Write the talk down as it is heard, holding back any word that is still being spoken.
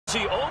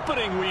The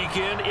opening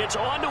weekend, it's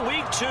on to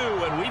week 2,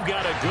 and we've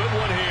got a good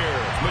one here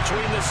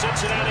between the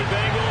Cincinnati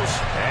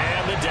Bengals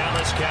and the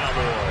Dallas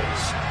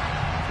Cowboys.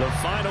 The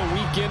final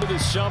weekend of the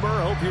summer.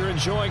 Hope you're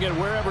enjoying it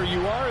wherever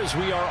you are as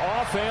we are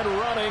off and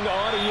running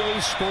on EA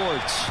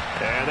Sports.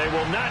 And they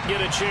will not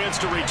get a chance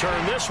to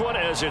return this one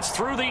as it's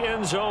through the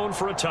end zone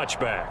for a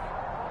touchback.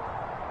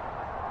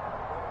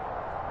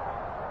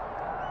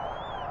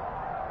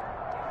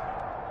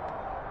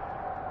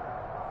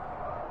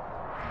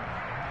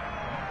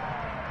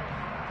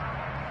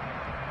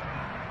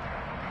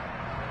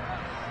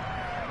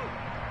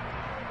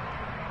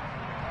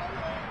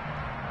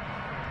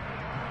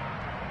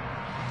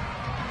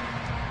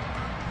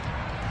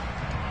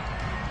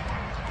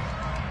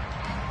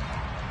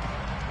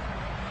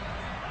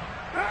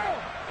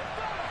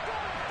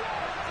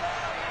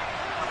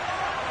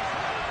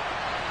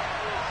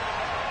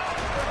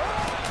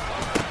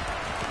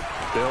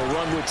 They'll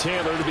run with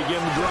Taylor to begin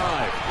the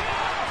drive.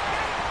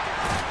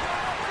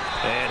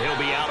 And he'll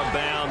be out of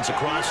bounds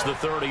across the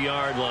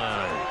 30-yard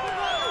line.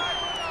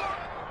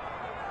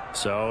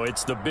 So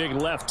it's the big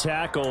left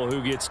tackle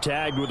who gets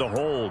tagged with a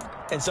hold.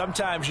 And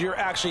sometimes you're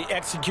actually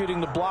executing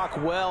the block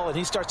well, and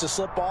he starts to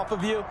slip off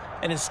of you,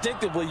 and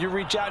instinctively you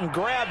reach out and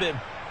grab him.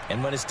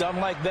 And when it's done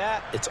like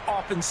that, it's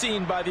often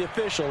seen by the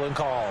official and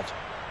called.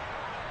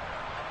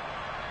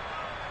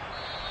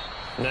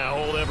 Now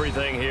hold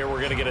everything here. We're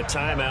going to get a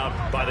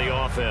timeout by the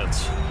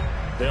offense.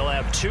 They'll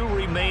have 2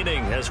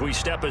 remaining as we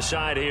step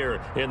aside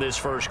here in this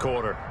first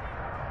quarter.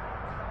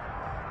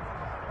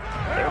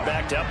 They're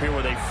backed up here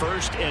with a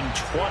 1st and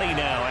 20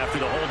 now after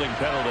the holding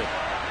penalty.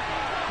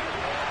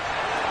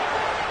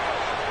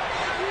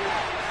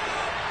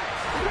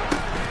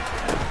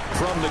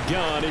 From the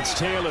gun, it's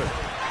Taylor.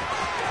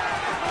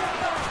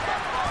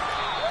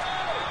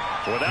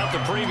 Without the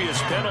previous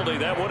penalty,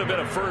 that would have been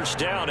a 1st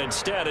down.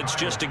 Instead, it's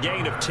just a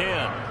gain of 10.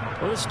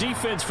 Well, this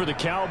defense for the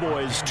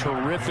Cowboys,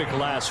 terrific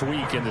last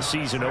week in the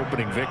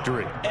season-opening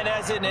victory. And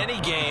as in any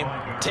game,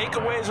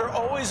 takeaways are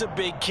always a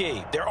big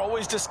key. They're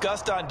always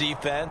discussed on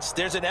defense.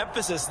 There's an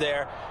emphasis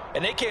there,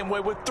 and they came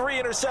away with 3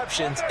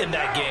 interceptions in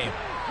that game.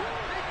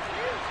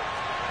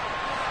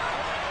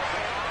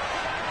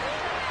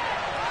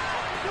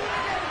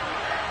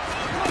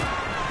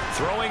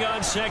 Throwing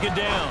on 2nd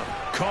down,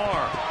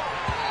 Carr.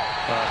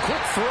 A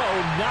quick throw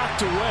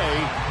knocked away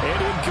and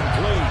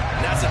incomplete.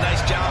 And that's a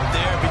nice job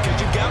there because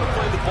you've got to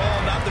play the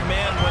ball, not the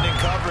man when in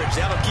coverage.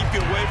 That'll keep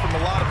you away from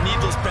a lot of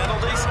needless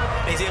penalties.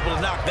 And he's able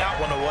to knock that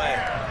one away.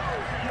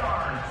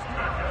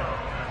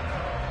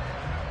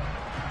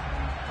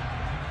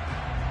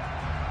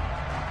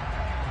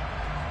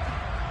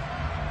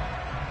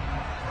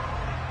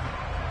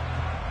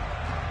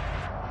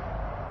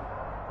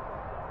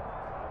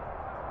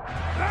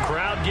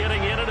 Crowd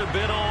getting in it a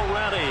bit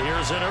already.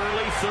 Here's an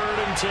early 3rd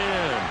and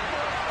 10.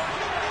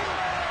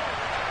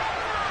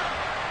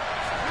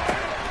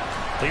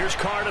 Here's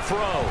Carr to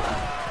throw.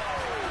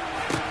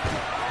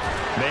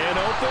 Man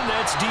open,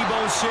 that's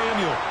Deebo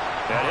Samuel.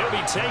 And he'll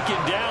be taken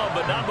down,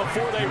 but not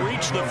before they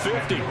reach the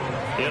 50.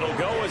 It'll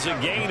go as a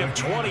gain of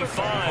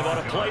 25 on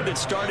a play that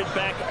started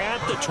back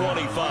at the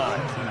 25.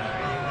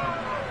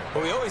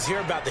 Well, we always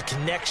hear about the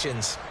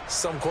connections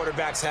some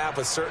quarterbacks have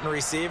with certain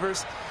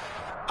receivers.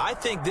 I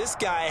think this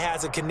guy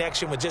has a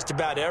connection with just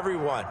about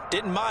everyone.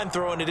 Didn't mind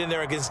throwing it in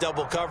there against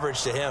double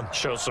coverage to him.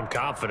 Shows some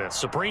confidence,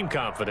 supreme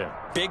confidence.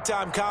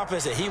 Big-time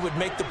confidence that he would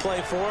make the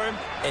play for him,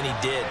 and he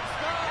did.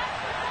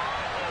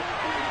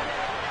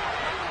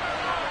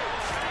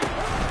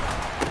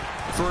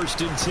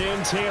 First and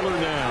 10, Taylor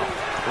now.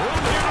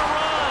 Room here to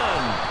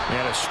run.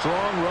 And a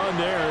strong run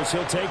there as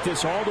he'll take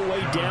this all the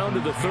way down to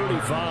the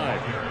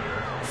 35.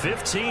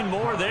 15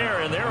 more there,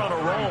 and they're on a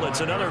roll.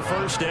 It's another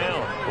 1st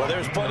down. Well,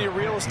 there's plenty of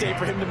real estate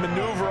for him to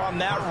maneuver on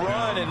that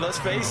run, and let's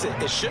face it,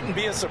 it shouldn't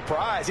be a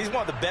surprise. He's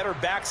one of the better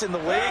backs in the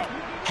league.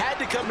 Had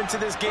to come into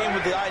this game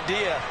with the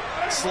idea,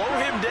 slow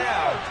him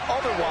down,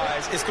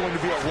 otherwise it's going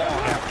to be a long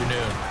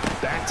afternoon.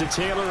 Back to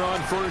Taylor on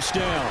 1st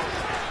down.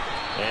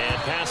 And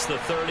past the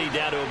 30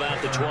 down to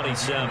about the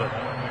 27.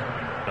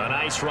 A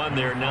nice run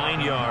there,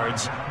 9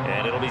 yards,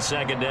 and it'll be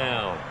 2nd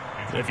down.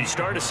 If you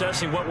start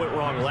assessing what went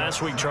wrong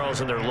last week,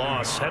 Charles, in their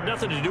loss, had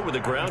nothing to do with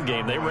the ground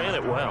game. They ran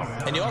it well.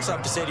 And you also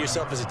have to say to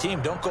yourself as a team,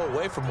 don't go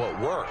away from what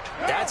worked.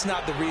 That's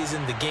not the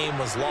reason the game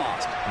was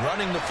lost.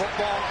 Running the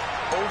football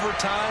over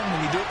time,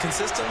 when you do it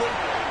consistently,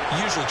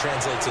 usually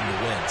translates into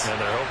wins. And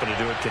they're hoping to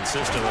do it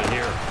consistently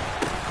here.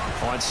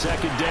 On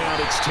 2nd down,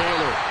 it's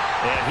Taylor.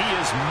 And he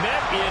is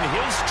met in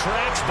his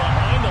tracks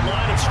behind the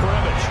line of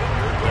scrimmage.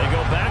 They go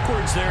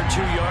backwards there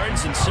 2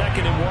 yards, and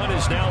 2nd and 1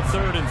 is now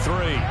 3rd and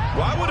 3.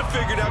 Well, I would have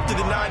figured after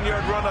the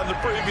 9-yard run on the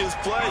previous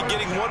play,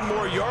 getting 1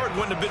 more yard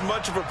wouldn't have been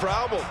much of a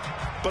problem.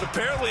 But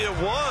apparently it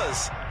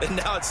was, and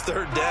now it's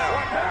 3rd down.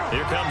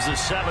 Here comes the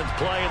 7th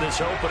play of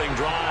this opening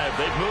drive.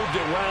 They've moved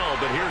it well,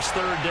 but here's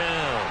 3rd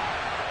down.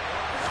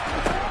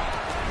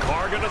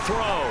 Carr going to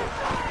throw.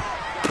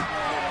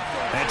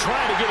 And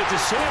trying to get it to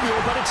Samuel,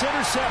 but it's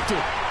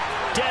intercepted.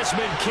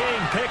 Desmond King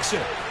picks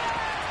it.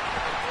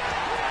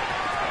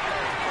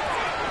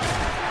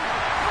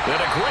 And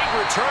a great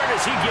return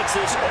as he gets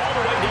this all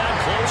the way down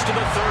close to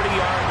the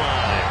 30-yard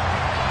line.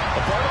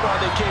 A part of why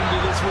they came to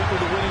this week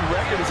with a winning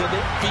record is that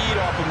they feed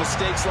off of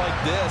mistakes like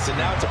this, and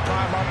now it's a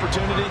prime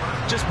opportunity,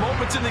 just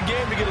moments in the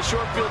game to get a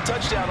short field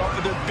touchdown off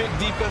of their big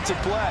defensive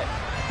play.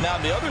 Now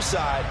on the other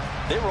side,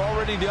 they were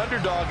already the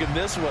underdog in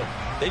this one.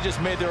 They just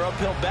made their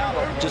uphill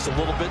battle just a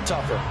little bit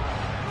tougher.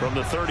 From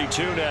the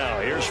 32 now,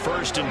 here's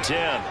 1st and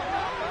 10.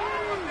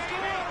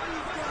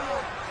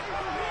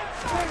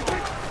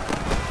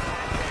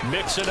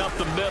 Mixing up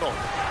the middle.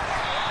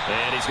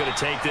 And he's going to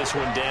take this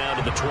one down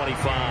to the 25.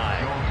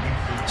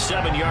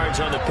 7 yards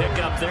on the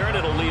pickup there, and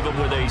it'll leave him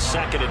with a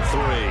 2nd and 3.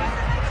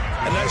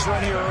 A nice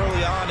run here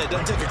early on. It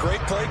doesn't take a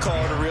great play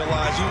caller to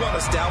realize you want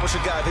to establish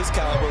a guy of his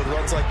caliber that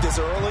runs like this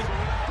early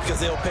because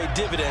they'll pay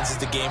dividends as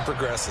the game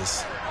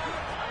progresses.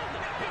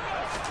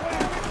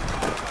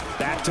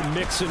 Back to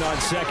Mixon on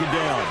 2nd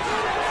down.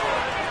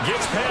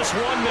 Gets past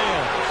one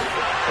man.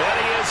 And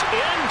he is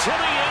into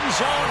the end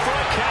zone for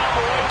a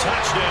Cowboy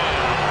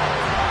touchdown.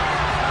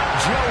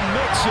 Joe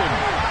Mixon,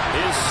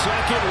 his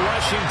 2nd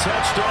rushing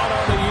touchdown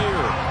on the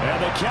year. And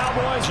the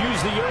Cowboys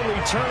use the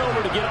early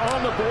turnover to get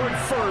on the board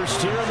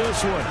first here in this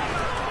one.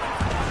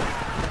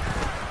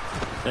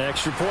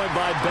 Extra point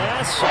by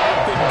Bass,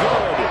 up and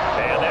good.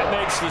 And that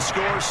makes the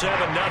score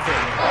 7-0.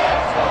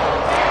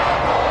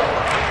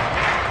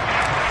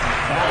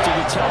 After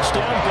the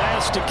touchdown,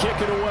 Bass to kick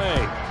it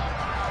away.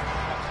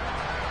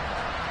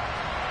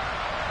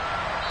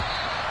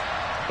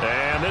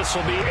 And this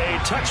will be a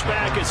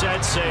touchback as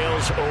that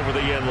sails over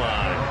the end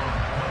line.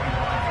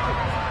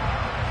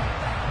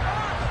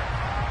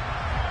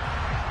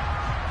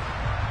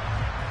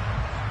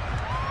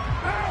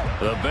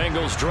 The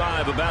Bengals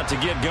drive about to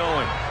get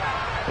going.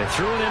 They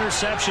threw an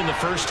interception the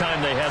first time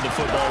they had the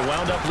football,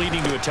 wound up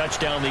leading to a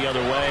touchdown the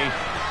other way.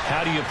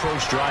 How do you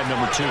approach drive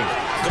number 2?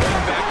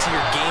 Going back to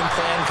your game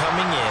plan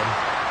coming in,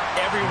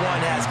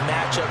 everyone has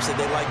matchups that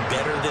they like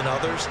better than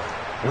others.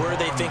 Where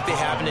they think they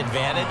have an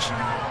advantage,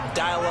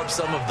 dial up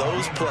some of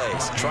those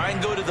plays. Try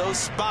and go to those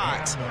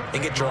spots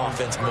and get your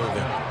offense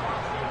moving.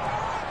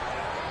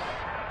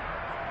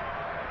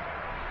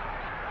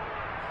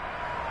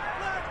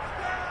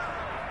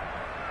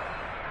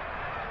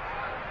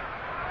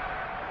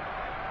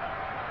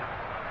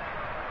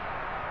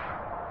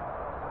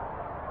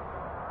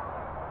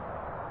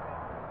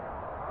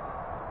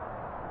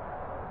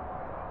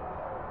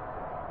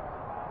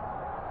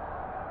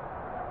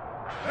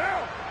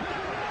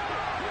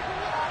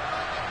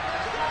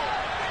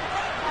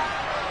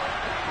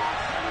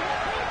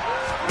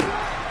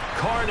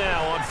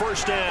 Now on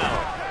 1st down.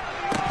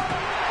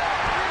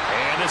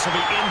 And this will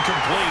be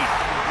incomplete.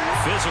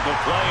 Physical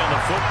play on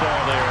the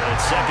football there, and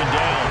it's 2nd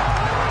down.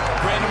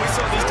 Brandon, we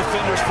saw these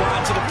defenders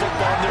flying to the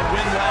football in their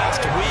win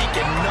last week,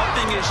 and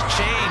nothing has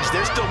changed.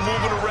 They're still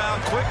moving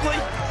around quickly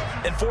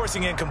and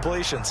forcing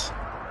incompletions.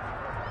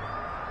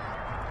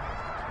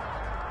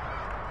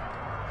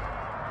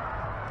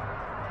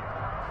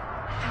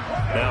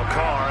 Now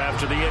Carr,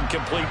 after the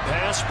incomplete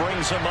pass,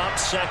 brings him up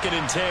 2nd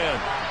and 10.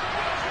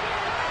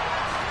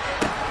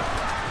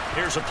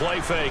 Here's a play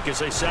fake as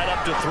they set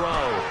up to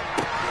throw.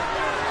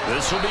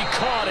 This will be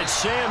caught. It's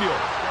Samuel.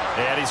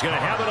 And he's going to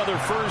have another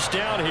 1st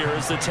down here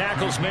as the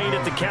tackle's made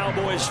at the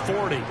Cowboys'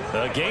 40.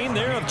 A gain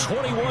there of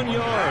 21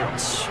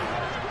 yards.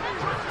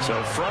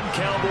 So from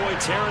Cowboy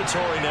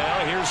territory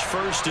now, here's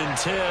 1st and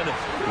 10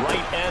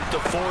 right at the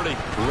 40.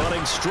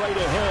 Running straight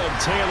ahead,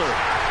 Taylor.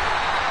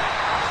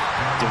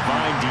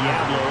 Divine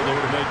Diablo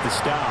there to make the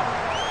stop.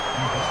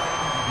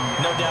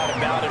 No doubt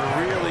about it.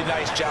 Really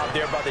nice job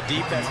there by the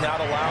defense,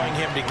 not allowing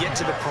him to get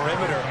to the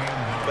perimeter.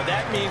 But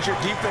that means your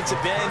defensive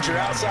ends, your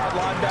outside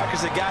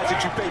linebackers, the guys that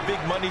you pay big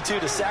money to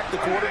sack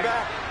the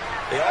quarterback,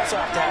 they also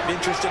have to have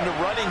interest in the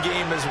running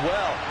game as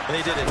well. And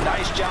they did a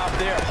nice job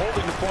there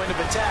holding the point of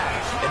attack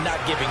and not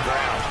giving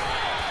ground.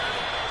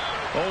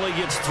 Only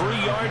gets 3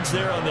 yards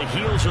there on the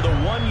heels of the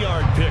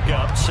 1-yard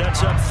pickup.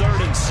 Sets up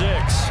 3rd and 6.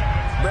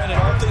 Brandon,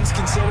 all things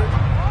considered,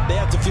 they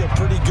have to feel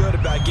pretty good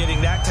about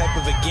getting that type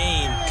of a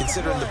gain,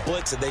 considering the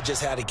blitz that they just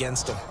had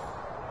against them.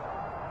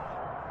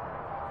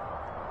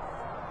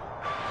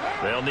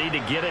 They'll need to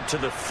get it to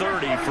the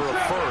 30 for a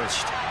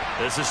 1st.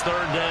 This is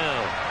 3rd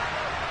down.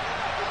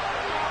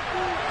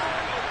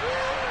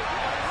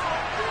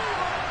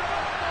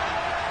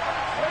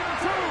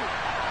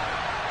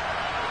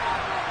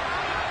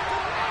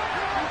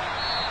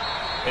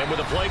 And with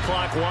the play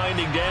clock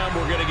winding down,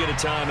 we're going to get a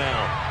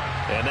timeout.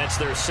 And that's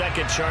their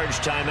 2nd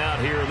charge timeout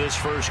here in this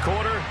 1st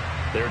quarter.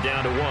 They're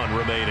down to 1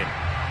 remaining.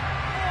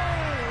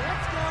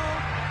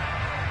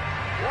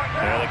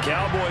 And the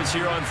Cowboys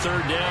here on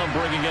 3rd down,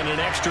 bringing in an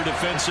extra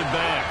defensive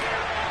back.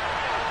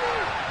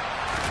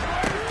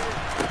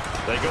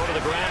 They go to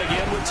the ground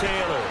again with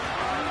Taylor.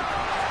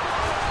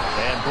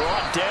 And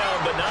brought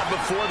down, but not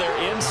before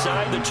they're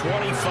inside the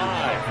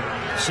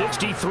 25.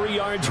 63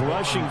 yards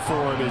rushing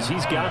for him as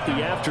he's got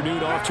the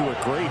afternoon off to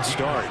a great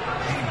start.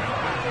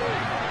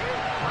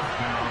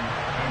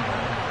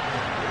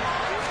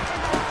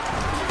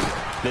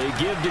 They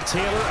give to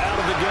Taylor out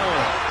of the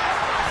gun.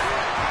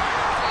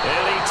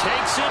 And he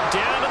takes it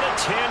down to the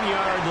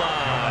 10-yard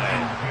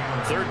line.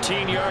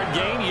 13-yard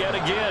gain yet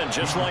again,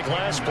 just like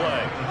last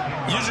play.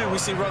 Usually we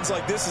see runs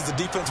like this as the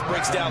defense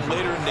breaks down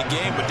later in the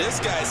game, but this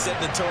guy is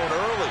setting the tone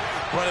early,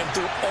 running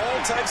through all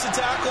types of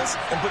tackles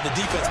and put the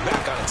defense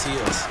back on its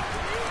heels.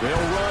 They'll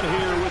run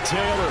here with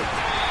Taylor.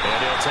 And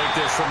he'll take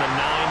this from the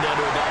 9 down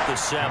to about the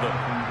 7.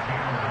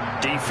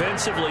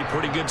 Defensively,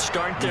 pretty good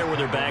start there with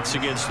their backs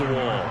against the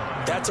wall.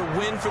 That's a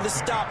win for the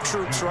stop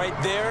troops right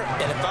there.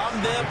 And if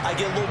I'm them, I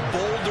get a little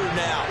bolder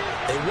now.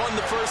 They won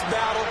the first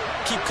battle.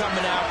 Keep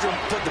coming after them.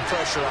 Put the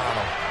pressure on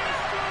them.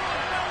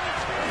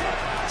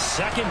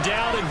 Second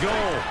down and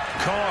goal.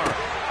 Carr.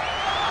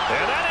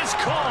 And that is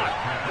caught.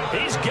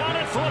 He's got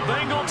it for a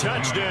Bengal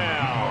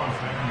touchdown.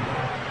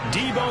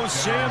 Deebo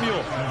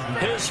Samuel,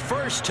 his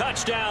first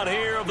touchdown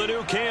here of the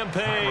new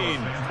campaign.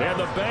 And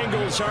the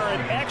Bengals are an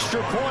extra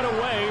point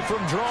away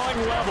from drawing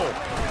level.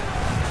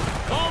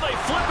 Oh, they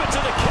flip it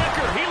to the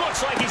kicker. He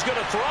looks like he's going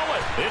to throw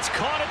it. It's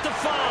caught at the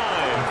 5.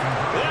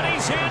 And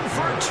he's in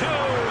for 2.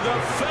 The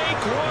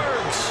fake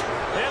works.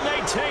 And they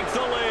take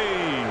the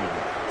lead.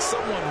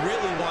 Someone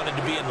really wanted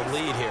to be in the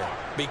lead here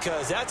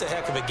because that's a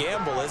heck of a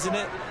gamble, isn't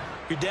it?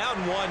 You're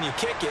down 1, you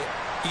kick it,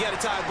 you got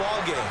a tie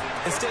ball game.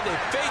 Instead, they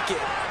fake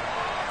it.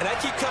 And I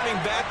keep coming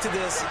back to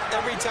this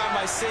every time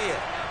I see it.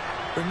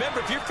 Remember,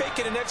 if you're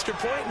faking an extra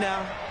point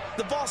now,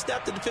 the ball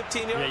snapped at the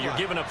 15-yard line. Yeah, you're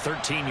giving up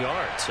 13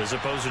 yards as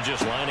opposed to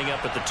just lining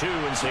up at the 2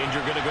 and saying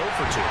you're going to go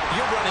for 2.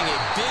 You're running a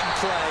big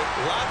play,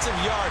 lots of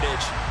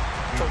yardage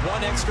for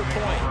 1 extra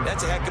point.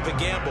 That's a heck of a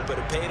gamble, but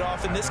it paid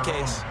off in this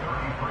case.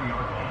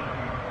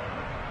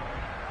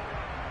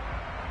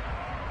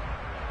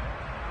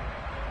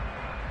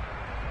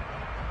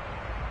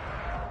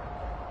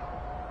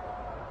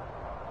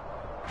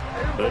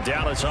 The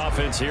Dallas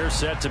offense here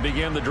set to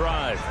begin the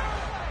drive.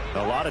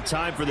 A lot of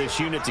time for this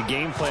unit to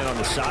game plan on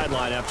the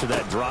sideline after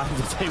that drive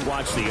that they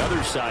watched the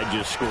other side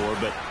just score.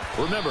 But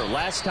remember,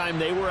 last time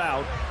they were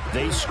out,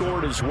 they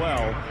scored as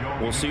well.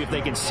 We'll see if they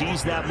can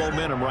seize that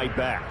momentum right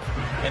back.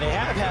 And they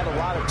have had a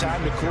lot of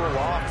time to cool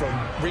off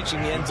from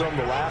reaching the end zone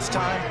the last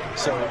time.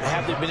 So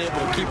have they been able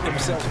to keep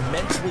themselves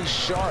mentally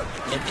sharp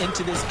and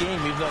into this game,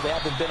 even though they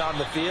haven't been on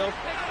the field?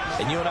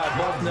 And you and I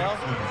both know,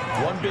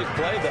 one big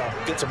play, though,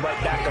 gets them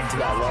right back up to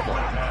that level.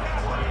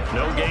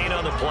 No gain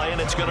on the play, and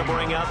it's going to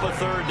bring up a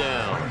 3rd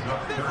down.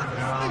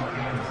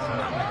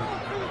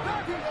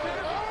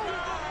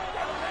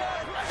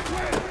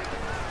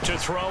 To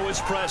throw is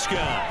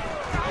Prescott.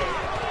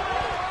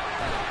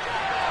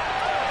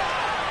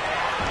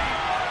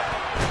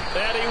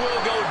 And he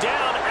will go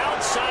down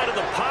outside of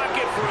the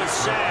pocket for a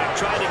sack.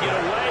 Tried to get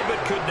away,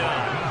 but could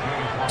not.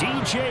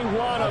 DJ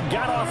Waddle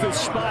got off his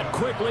spot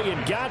quickly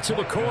and got to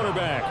the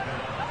quarterback.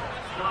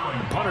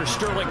 Punter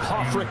Sterling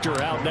Hoffrichter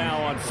out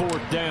now on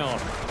 4th down.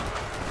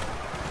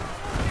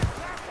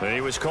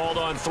 He was called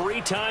on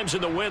 3 times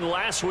in the win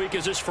last week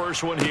as his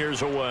first one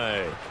here's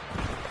away.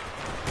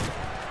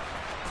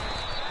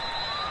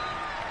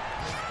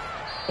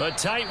 A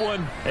tight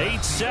one.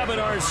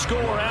 8-7 our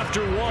score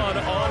after 1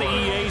 on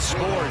EA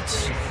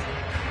Sports.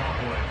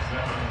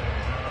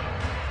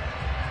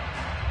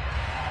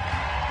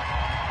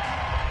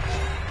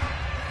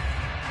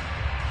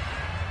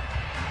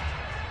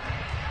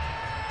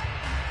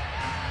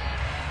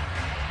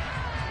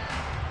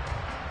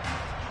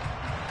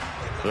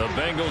 The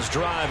Bengals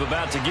drive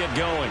about to get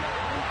going.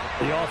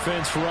 The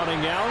offense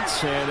running out,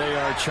 and they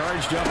are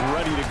charged up,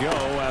 ready to go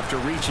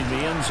after reaching the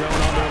end zone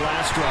on their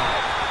last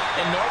drive.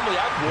 And normally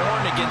I'd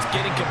warn against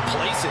getting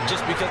complacent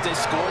just because they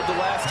scored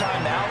the last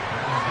time out.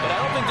 But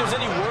I don't think there's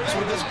any worse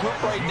with this group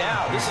right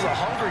now. This is a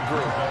hungry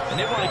group, and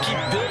they want to keep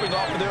building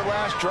off of their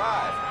last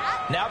drive.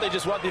 Now they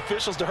just want the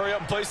officials to hurry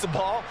up and place the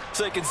ball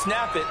so they can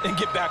snap it and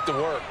get back to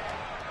work.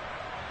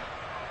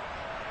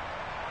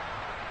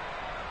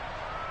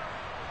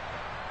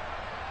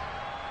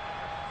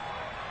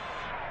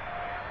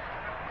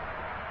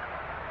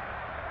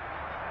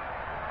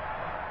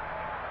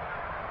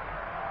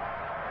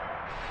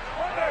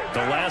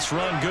 The last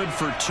run good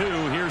for 2.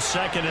 Here's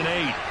 2nd and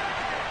 8.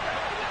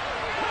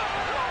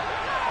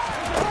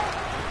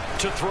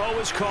 To throw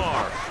is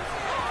Carr.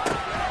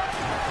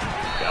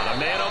 Got a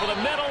man over the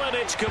middle, and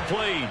it's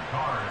complete.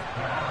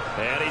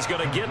 And he's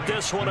going to get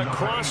this one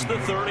across the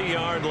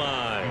 30-yard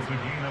line.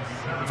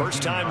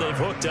 First time they've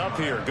hooked up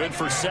here. Good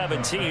for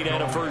 17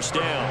 and a first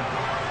down.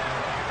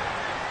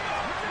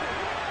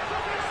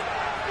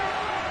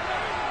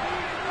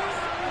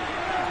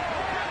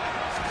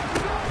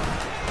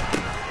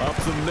 Up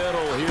the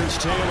middle, here's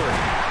Taylor.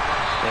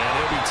 And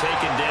he'll be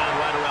taken down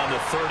right around the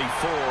 34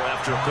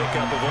 after a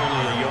pickup of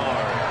only a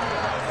yard.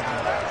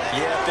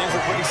 Yeah, things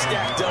are pretty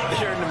stacked up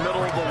there in the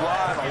middle of the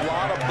line. A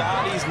lot of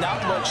bodies,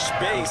 not much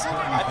space.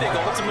 I think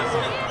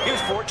ultimately he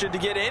was fortunate to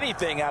get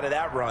anything out of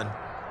that run.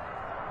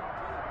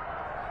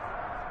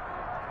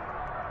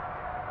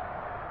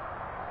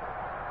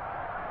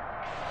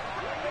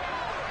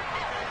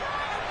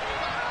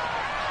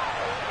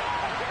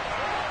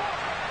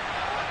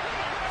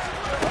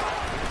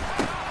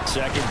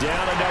 Second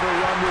down, another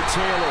run with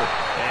Taylor.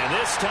 And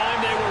this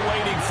time they were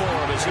waiting for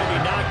him as he'll be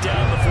knocked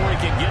down before he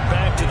can get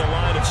back to the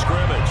line of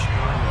scrimmage.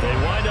 They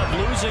wind up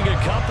losing a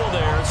couple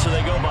there, so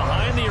they go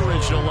behind the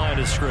original line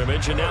of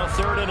scrimmage, and now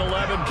 3rd and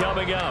 11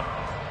 coming up.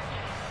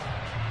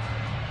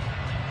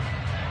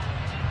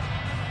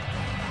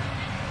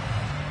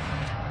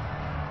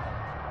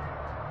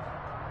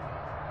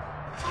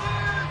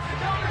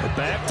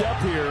 Backed up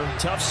here,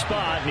 tough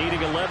spot,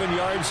 needing 11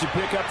 yards to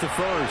pick up the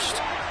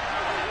first.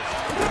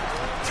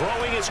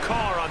 Throwing his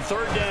car on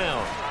 3rd down.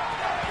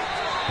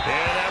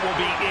 And that will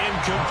be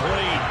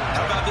incomplete.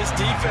 How about this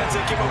defense?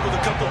 They came up with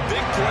a couple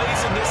big plays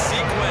in this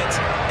sequence,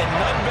 and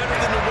none better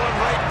than the one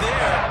right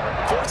there,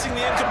 forcing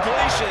the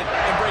incompletion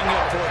and bringing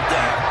up 4th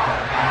down.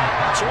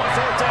 So on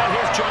 4th down,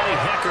 here's Johnny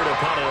Hecker to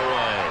punt it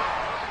away.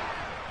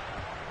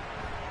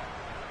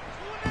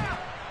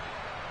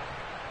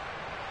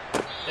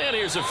 And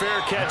here's a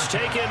fair catch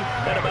taken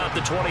at about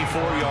the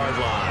 24-yard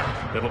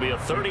line. It'll be a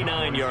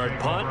 39-yard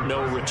punt,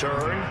 no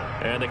return.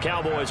 And the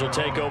Cowboys will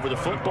take over the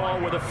football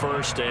with a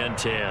 1st and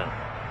 10.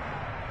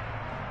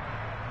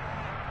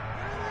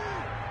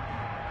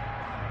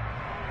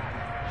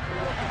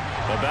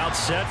 About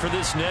set for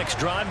this next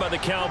drive by the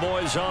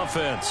Cowboys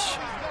offense.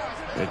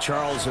 And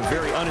Charles, a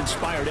very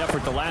uninspired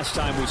effort the last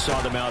time we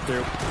saw them out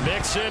there.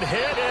 Mixon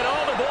hit, and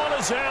all the ball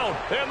is out.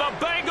 And the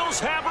Bengals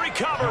have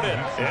recovered it.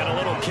 And a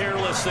little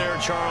careless there,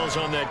 Charles,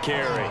 on that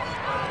carry.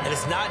 And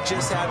it's not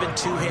just having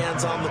 2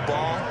 hands on the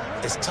ball.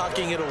 It's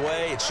tucking it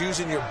away. It's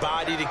using your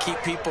body to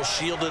keep people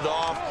shielded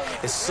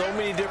off. It's so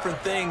many different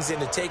things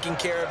into taking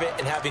care of it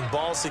and having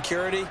ball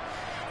security.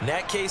 In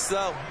that case,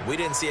 though, we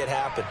didn't see it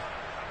happen.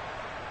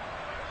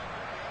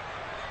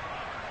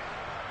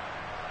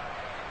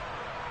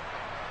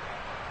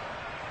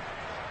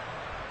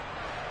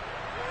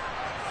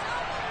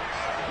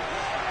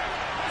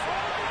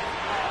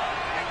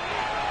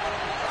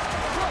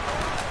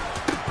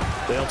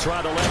 They'll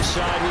try the left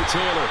side with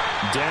Taylor.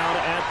 Down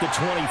at the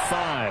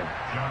 25.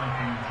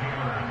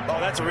 Oh,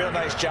 that's a real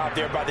nice job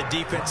there by the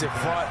defensive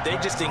front. They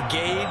just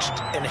engaged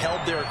and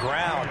held their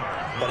ground.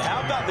 But how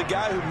about the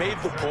guy who made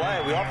the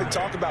play? We often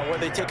talk about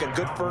whether they take a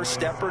good first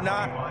step or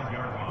not.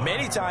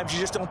 Many times you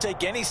just don't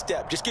take any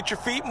step. Just get your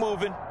feet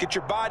moving, get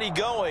your body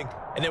going,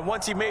 and then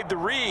once he made the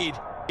read,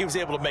 he was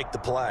able to make the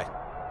play.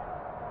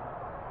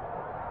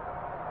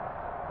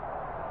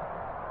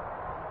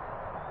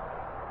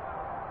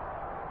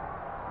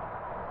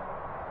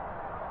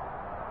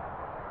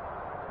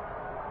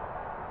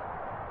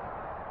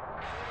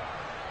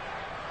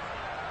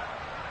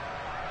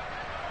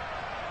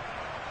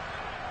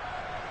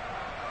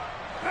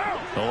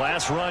 The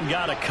last run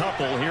got a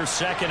couple. Here's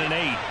 2nd and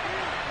 8.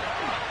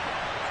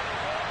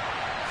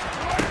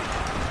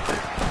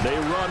 They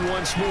run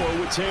once more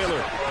with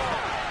Taylor.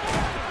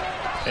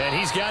 And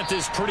he's got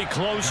this pretty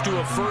close to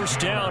a 1st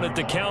down at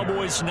the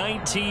Cowboys'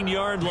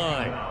 19-yard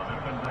line.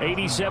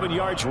 87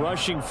 yards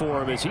rushing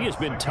for him as he has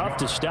been tough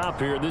to stop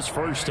here in this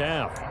first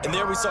half. And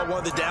there we saw one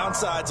of the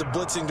downsides of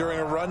blitzing during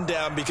a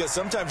rundown, because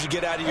sometimes you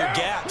get out of your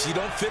gaps. You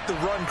don't fit the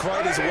run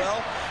quite as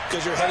well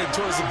because you're headed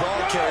towards the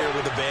ball carrier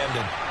with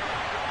abandon.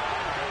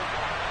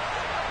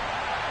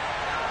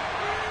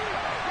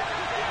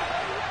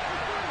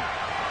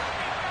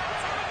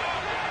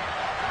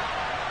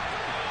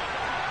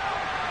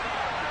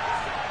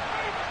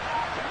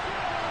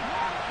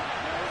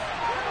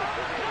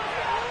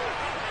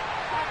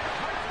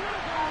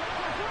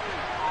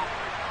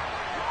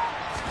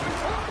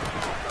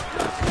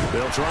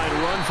 They'll try and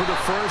run for the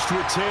first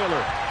with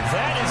Taylor.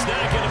 That is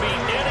not going to be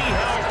any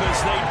help as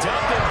they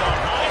dump him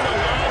behind the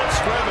line of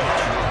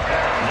scrimmage.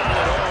 Not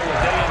at all what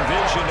they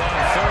envisioned on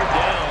 3rd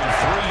down,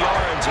 3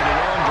 yards in the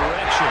wrong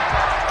direction.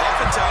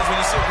 Oftentimes when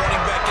you see a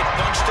running back get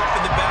bunched up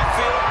in the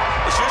backfield,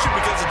 it's usually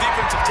because the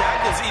defensive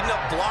tackle is eating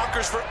up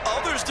blockers for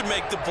others to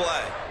make the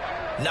play.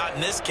 Not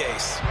in this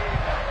case.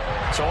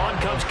 So on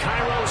comes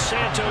Cairo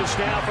Santos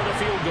now for the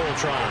field goal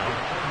try.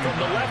 From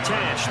the left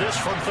hash, this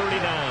from 39.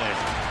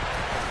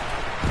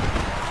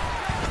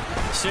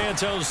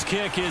 Santos'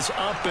 kick is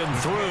up and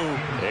through,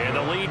 and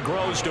the lead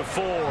grows to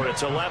 4.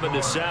 It's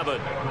 11-7.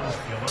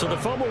 So the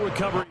fumble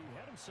recovery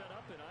had him set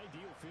up in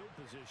ideal field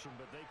position,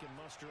 but they can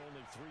muster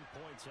only 3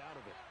 points out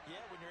of it.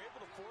 Yeah, when you're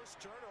able to force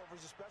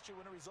turnovers, especially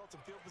when it results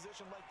in field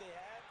position like they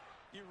had,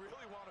 you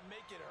really want to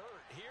make it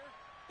hurt. Here,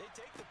 they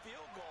take the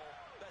field goal.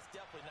 That's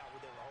definitely not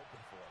what they were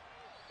hoping for.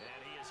 And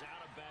he is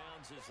out of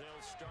bounds as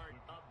they'll start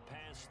up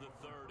past the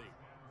 30.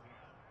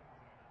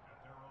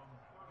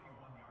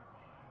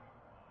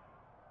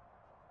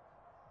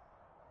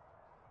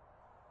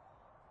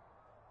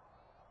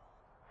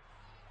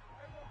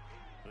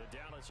 The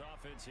Dallas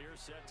offense here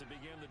set to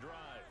begin the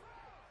drive.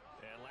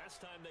 And last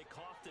time they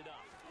coughed it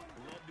up,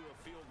 led to a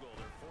field goal.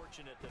 They're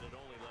fortunate that it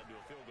only led to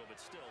a field goal, but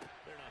still,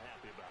 they're not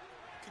happy about it.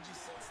 Could you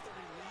sense the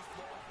relief,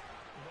 though,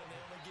 when they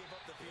only gave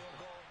up the field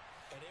goal,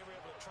 and they were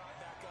able to try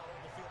back out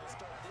on the field and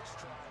start this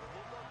drive? A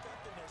little more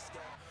pep in their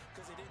step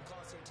because they didn't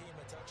cost their team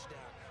a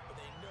touchdown, but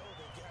they know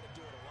they've got to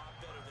do it a lot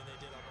better than they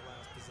did on the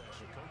last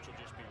possession. The coach will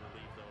just be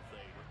relieved, though, if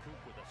they recoup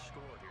with a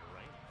score here,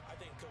 right? I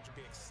think Coach will be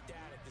be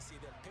ecstatic to see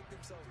them pick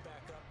themselves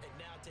back up and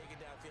now take it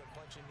downfield and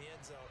punch in the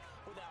end zone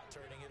without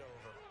turning it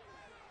over.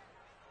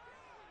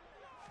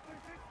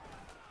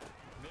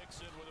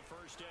 Mixon with a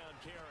first down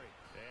carry.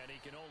 And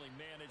he can only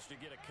manage to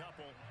get a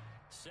couple.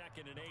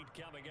 2nd and 8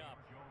 coming up.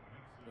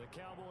 The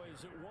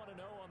Cowboys at 1-0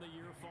 on the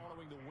year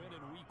following the win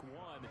in Week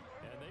 1.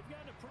 And they've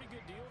gotten a pretty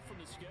good deal from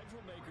the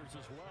schedule makers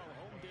as well.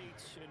 Home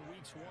dates in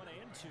Weeks 1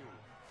 and 2.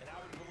 And I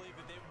would believe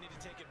that they would need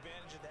to take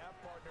advantage of that,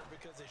 partner,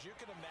 because as you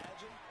can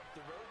imagine,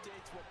 the road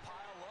dates will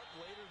pile up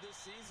later this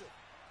season.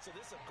 So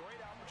this is a great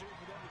opportunity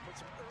for them to put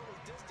some early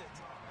distance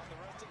on the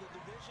rest of the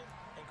division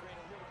and create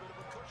a little bit of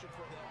a cushion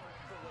for them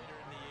for later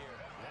in the year.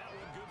 That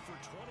one good for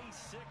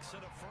 26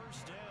 and a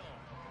first down.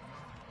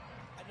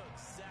 I know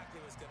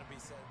exactly what's going to be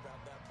said about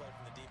that play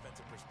from the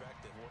defensive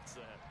perspective. What's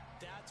that?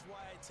 That's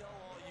why I tell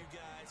all you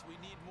guys we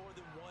need more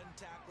than one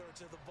tackler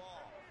to the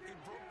ball. He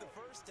broke the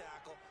first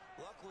tackle.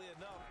 Luckily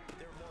enough,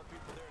 there were more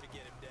people there to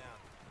get him down.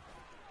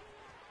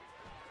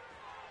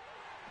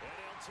 And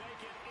he'll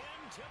take it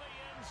into the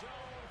end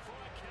zone for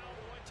a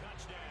Cowboy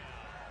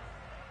touchdown.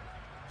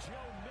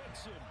 Joe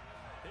Mixon,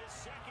 his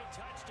 2nd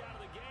touchdown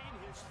of the game,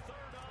 his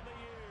 3rd on the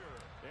year.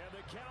 And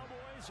the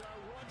Cowboys are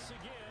once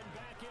again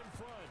back in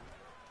front.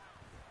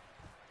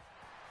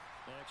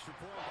 Extra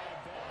point by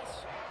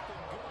Bass, up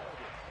and good.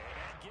 And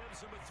that gives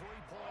them a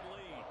 3-point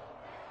lead.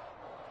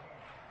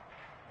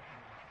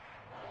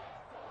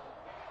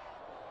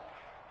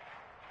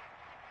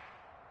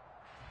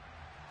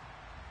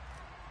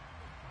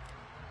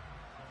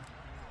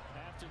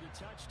 After the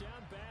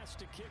touchdown, Bass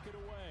to kick it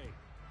away.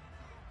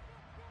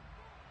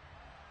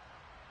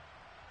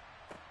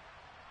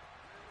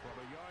 From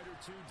a yard or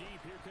two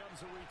deep, here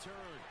comes a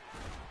return.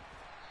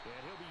 And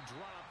he'll be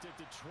dropped at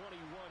the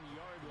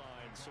 21-yard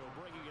line, so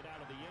bringing it out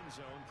of the end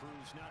zone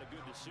proves not a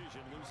good decision,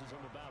 loses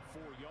him about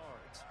 4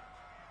 yards.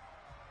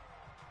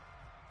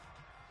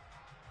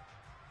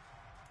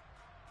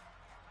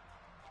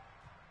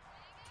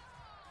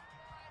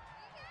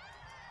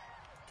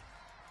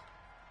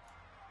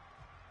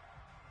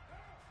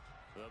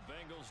 The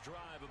Bengals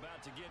drive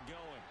about to get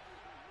going.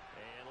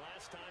 And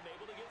last time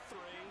able to get 3.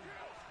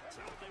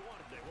 That's not what they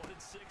wanted. They wanted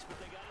 6, but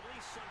they got at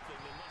least something.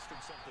 They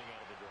mustered something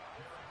out of the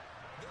drive.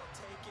 They'll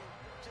take it.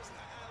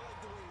 I like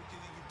the way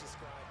you've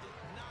described it.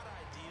 Not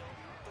ideal,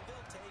 but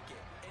they'll take it.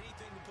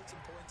 Anything to put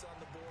some points on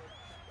the board.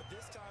 But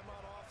this time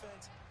on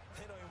offense,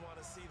 they don't even want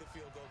to see the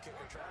field goal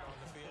kicker try on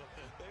the field.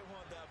 They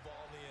want that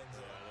ball in the end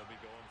zone. Yeah, they'll be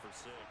going for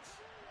 6.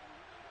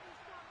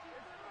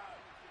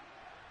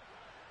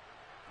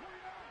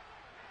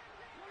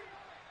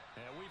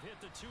 And we've hit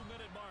the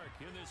 2-minute mark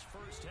in this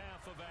first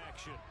half of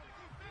action.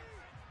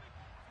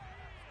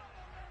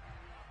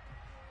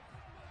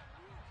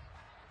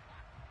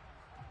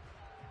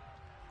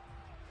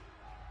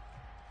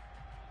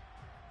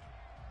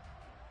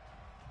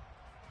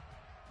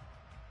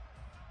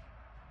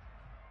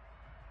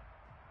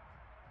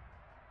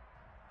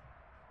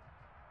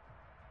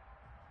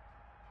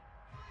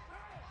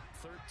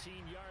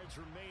 Thirteen yards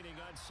remaining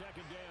on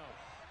 2nd down.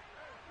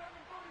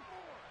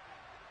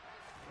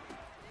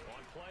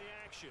 On play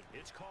action,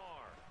 it's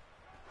Carr.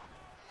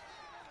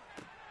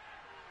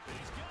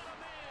 He's got a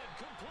man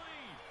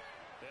complete.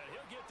 And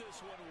he'll get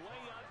this one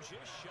way up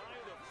just shy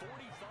of the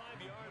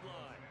 45-yard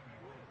line.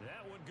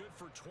 That one good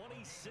for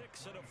 26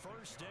 and a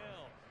first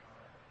down.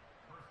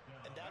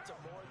 And that's a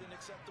more than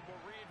acceptable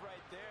read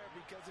right there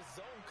because it's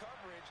zone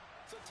coverage,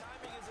 so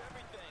timing is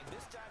everything.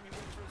 This time he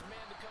waits for his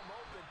man to come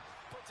open,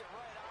 puts it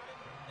right on him,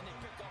 and they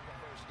pick up a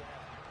first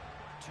down.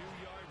 2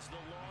 yards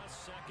the loss,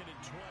 2nd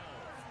and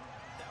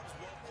 12. That was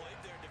well played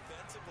there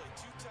defensively.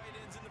 2 tight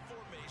ends in the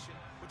formation,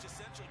 which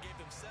essentially gave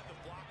them 7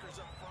 blockers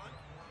up front.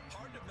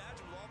 Hard to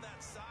imagine with all that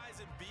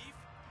size and beef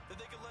that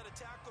they could let a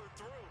tackler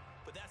through,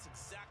 but that's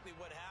exactly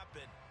what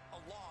happened. A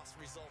loss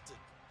resulted.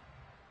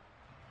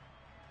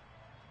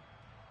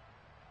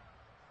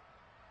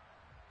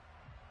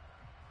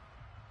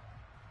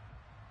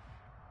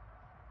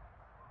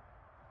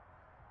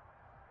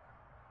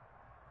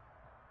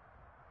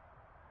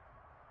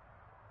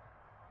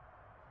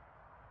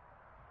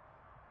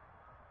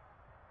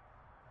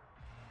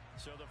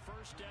 So the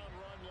first down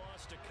run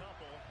lost a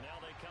couple. Now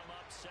they come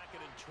up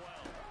 2nd and 12.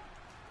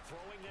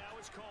 Throwing now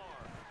is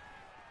Carr.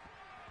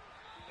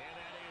 And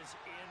that is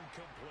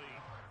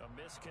incomplete. A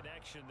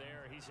misconnection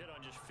there. He's hit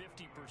on just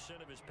 50%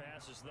 of his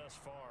passes thus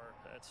far.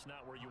 That's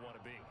not where you want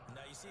to be.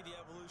 Now you see the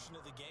evolution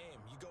of the game.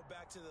 You go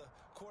back to the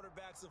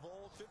quarterbacks of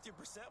old, 50%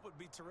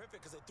 would be terrific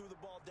because they threw the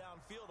ball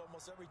downfield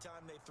almost every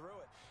time they threw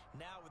it.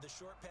 Now with the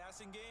short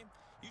passing game,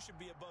 you should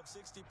be above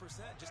 60%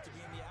 just to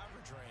be in the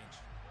average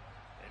range.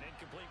 An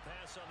incomplete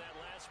pass on that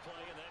last play,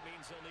 and that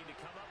means they'll need to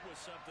come up with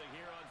something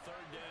here on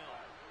 3rd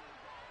down.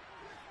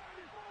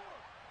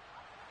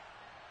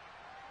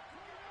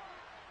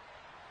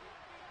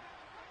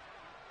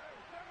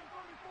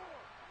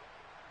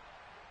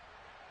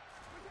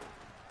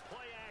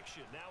 Play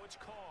action. Now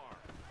it's Carr.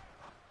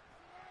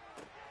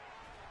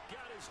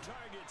 Got his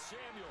target,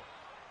 Samuel.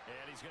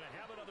 And he's going to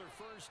have another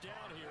first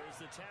down here as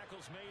the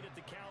tackle's made at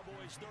the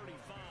Cowboys' 35.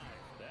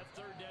 That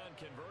third down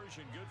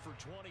conversion good for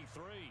 23.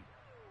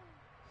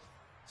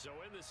 So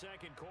in the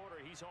second quarter,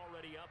 he's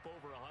already up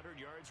over 100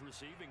 yards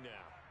receiving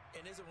now.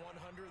 And isn't 100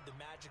 the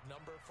magic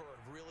number for a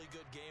really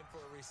good game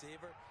for a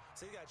receiver?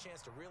 So he got a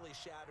chance to really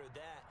shatter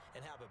that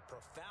and have a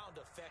profound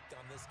effect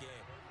on this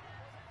game.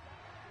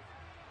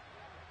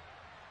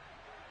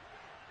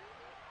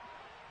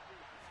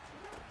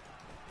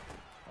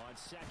 On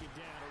second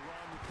down, a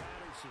run with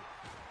Patterson.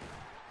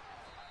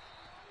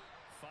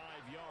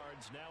 5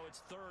 yards. Now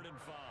it's 3rd and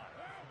 5.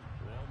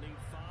 They'll need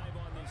 5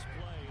 on this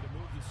play to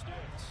move the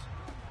sticks.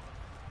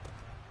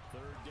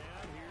 3rd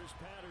down, here's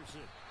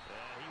Patterson.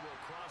 And he will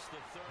cross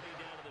the 30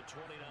 down to the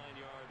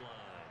 29-yard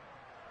line.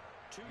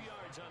 2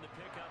 yards on the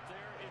pickup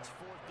there. It's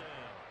 4th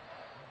down.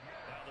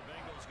 Now the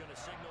Bengals going to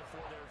signal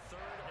for their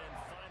 3rd and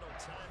final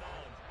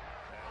timeout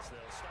as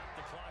they'll stop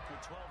the clock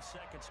with 12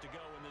 seconds to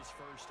go in this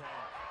first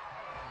half.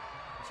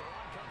 So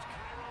on comes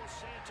Cairo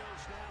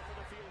Santos now for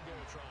the field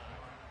goal try.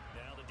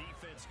 Now the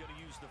defense going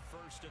to use the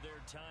first of their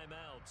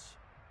timeouts.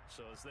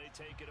 So as they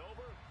take it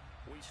over,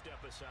 we step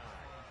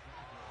aside.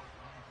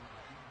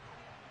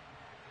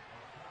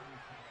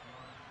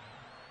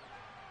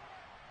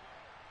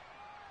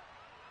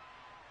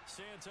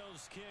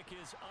 Santos' kick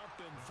is up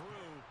and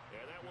through,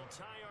 and that will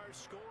tie our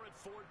score at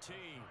 14.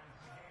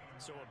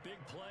 So a big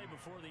play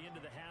before the end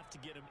of the half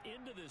to get him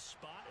into this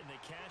spot, and they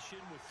cash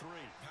in with 3.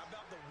 How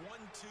about the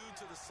 1-2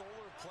 to the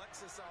solar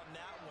plexus on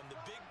that one?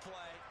 The big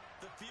play,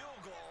 the field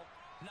goal,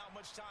 not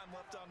much time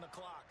left on the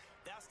clock.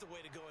 That's the way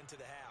to go into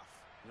the half.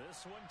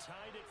 This one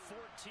tied at 14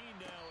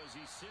 now as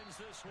he sends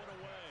this one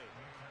away.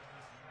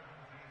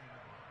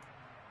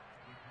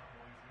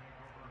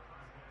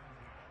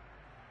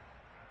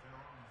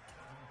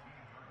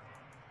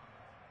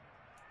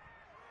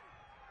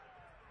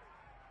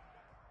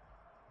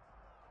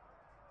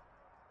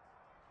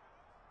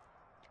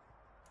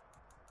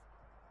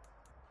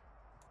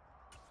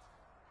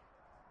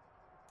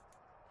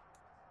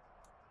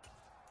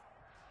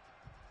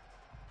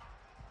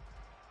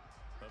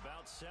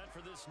 About set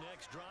for this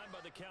next drive by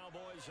the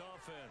Cowboys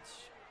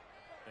offense.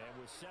 And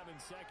with 7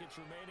 seconds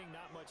remaining,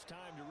 not much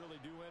time to really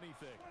do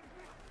anything.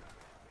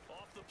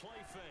 Off the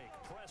play fake,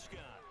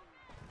 Prescott.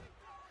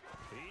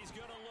 He's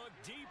going to look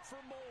deep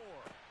for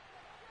more.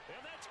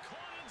 And that's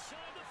caught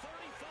inside the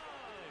 35.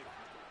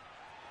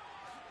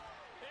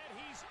 And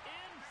he's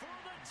in for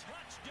the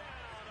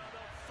touchdown on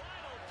the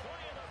final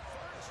play of the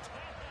first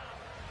half.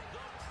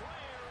 The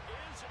prayer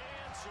is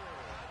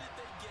answered. How did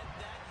they get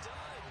that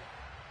done?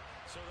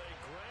 So they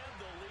grabbed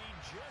the lead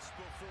just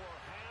before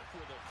half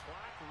with a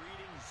clock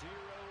reading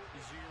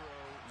 0-0-0.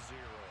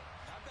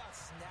 How about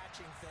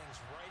snatching things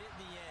right at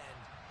the end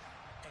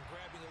and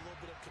grabbing a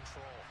little bit of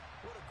control?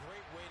 What a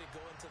great way to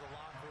go into the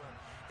locker room.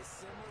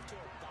 It's similar to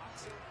a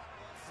boxer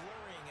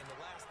flurrying in the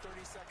last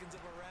 30 seconds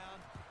of a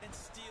round and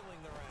stealing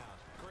the round.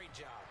 Great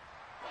job.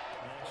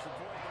 Extra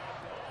point by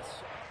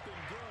pass, up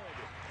and good.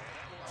 And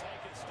that will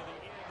take us to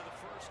the end of the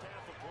first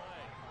half of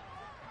play.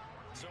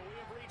 So we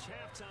have reached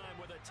halftime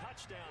with a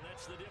touchdown.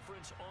 That's the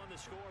difference on the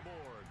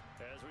scoreboard.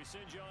 As we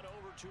send you on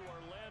over to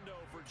Orlando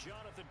for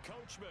Jonathan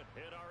Coachman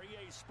in our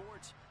EA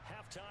Sports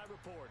Halftime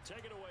Report.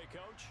 Take it away,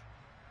 Coach.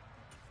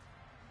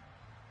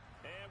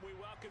 And we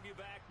welcome you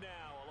back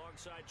now.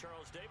 Alongside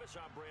Charles Davis,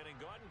 I'm Brandon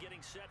Gaudin,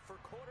 getting set for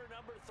quarter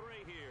number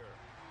 3 here.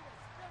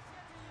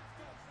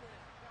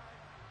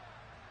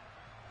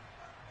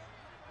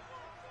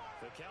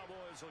 The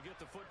Cowboys will get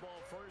the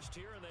football first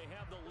here, and they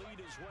have the lead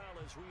as well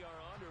as we are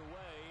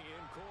underway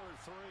in quarter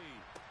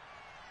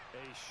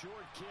 3. A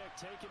short kick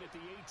taken at the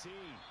 18,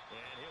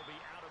 and he'll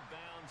be out of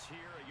bounds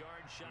here, a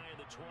yard shy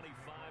of the 25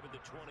 and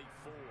the 24.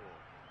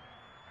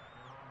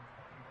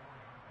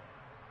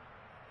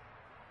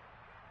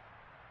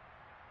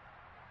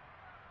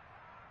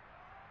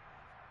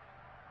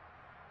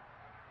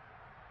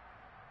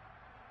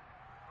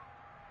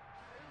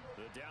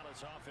 The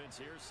Dallas offense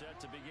here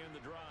set to begin the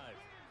drive.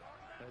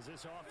 As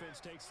this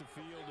offense takes the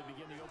field to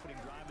begin the opening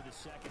drive of the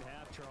second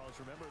half, Charles,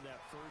 remember in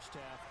that first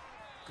half,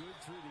 good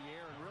through the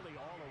air and really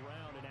all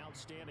around an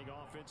outstanding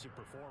offensive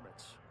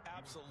performance.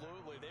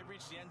 Absolutely. They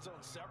reached the end zone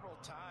several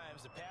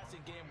times. The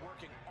passing game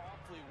working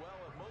awfully well,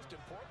 and most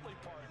importantly,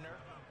 partner.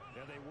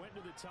 Yeah, they went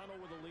into the tunnel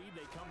with a lead.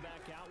 They come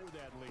back out with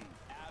that lead.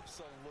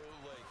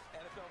 Absolutely.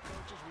 NFL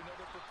coaches, we know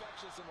they're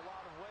perfectionists in a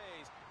lot of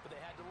ways, but they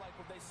had to like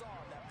what they saw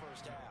in that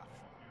first half.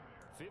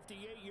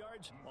 58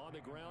 yards on the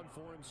ground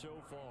for him so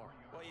far.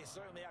 Well, you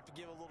certainly have to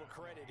give a little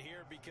credit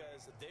here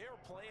because they are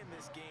playing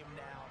this game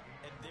now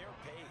at their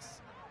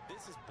pace.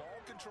 This is ball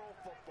control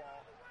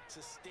football,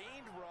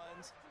 sustained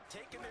runs,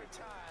 taking their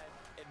time,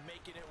 and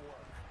making it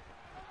work.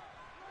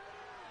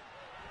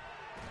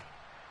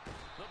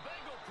 The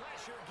Bengal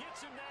pressure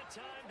gets him that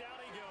time.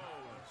 Down he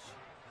goes.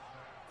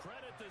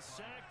 Credit the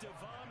sack to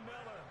Von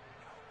Miller.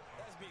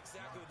 That's be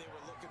exactly what they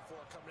were looking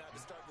for coming out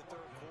to start the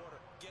third quarter.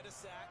 Get a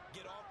sack,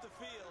 get off the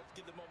field,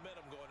 get the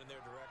momentum going in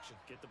their direction.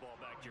 Get the ball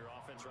back to your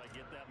offense, right?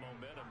 Get that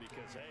momentum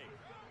because, hey,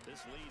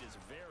 this lead is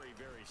very,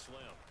 very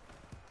slim.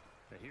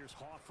 And here's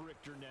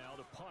Hofrichter now,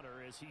 the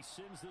punter, as he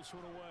sends this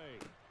one away.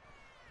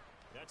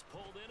 That's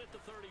pulled in at the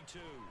 32.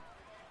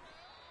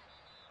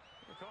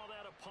 We'll call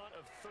that a punt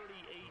of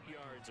 38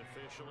 yards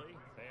officially.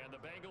 And the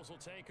Bengals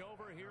will take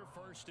over here,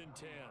 1st and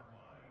 10.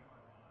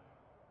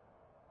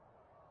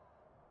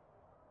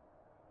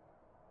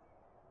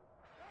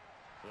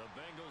 The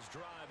Bengals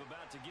drive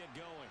about to get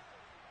going.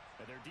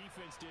 And their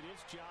defense did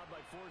its job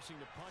by forcing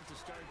the punt to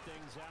start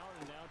things out.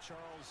 And now,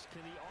 Charles,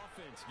 can the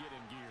offense get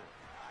in gear?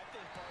 I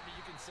think, partner,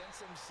 you can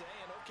sense them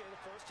saying, okay, the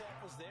first half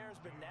was theirs,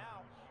 but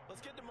now let's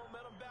get the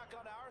momentum back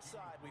on our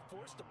side. We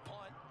forced a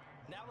punt.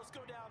 Now let's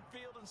go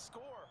downfield and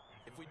score.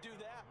 If we do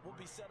that, we'll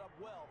be set up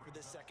well for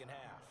this second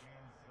half.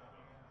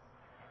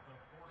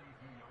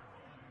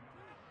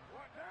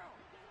 What now?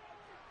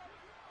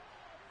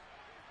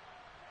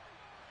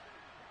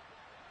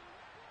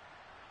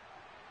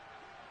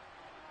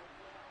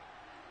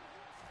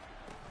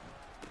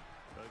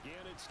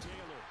 Again, it's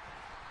Taylor.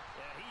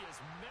 And he is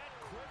met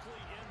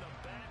quickly in the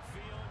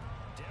backfield.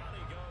 Down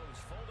he goes,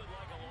 folded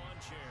like a lawn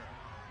chair.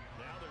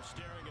 Now they're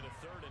staring at a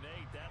 3rd and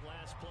 8. That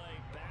last play,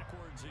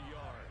 backwards a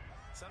yard.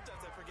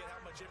 Sometimes I forget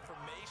how much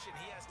information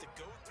he has to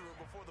go through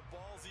before the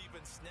ball's even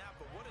snapped.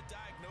 But what a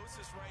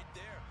diagnosis right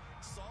there.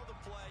 Saw the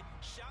play,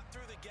 shot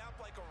through the gap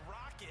like a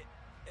rocket,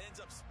 ends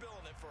up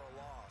spilling it for a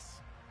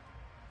loss.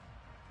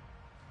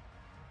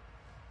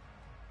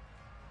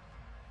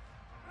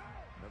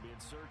 They'll be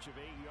in search of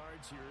 8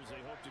 yards here as they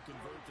hope to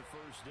convert the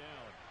first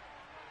down.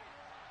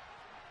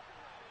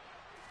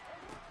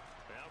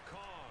 Now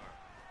Carr.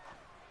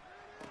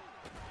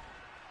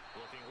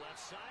 Looking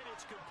left side,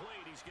 it's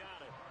complete. He's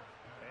got it.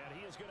 And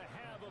he is going to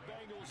have a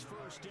Bengals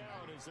first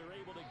down as they're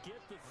able to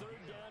get the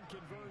 3rd down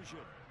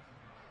conversion.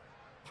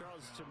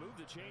 Charles, to move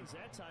the chains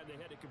that time, they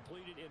had to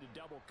complete it into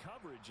double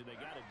coverage, and they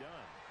got it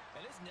done.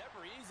 And it's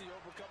never easy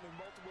overcoming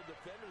multiple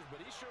defenders, but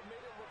he sure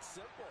made it look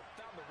simple.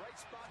 Found the right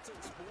spot to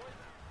exploit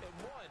and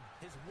won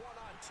his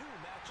 1-on-2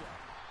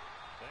 matchup.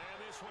 And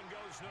this one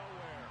goes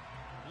nowhere.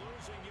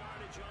 Losing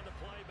yardage on the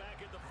play back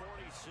at the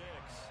 46.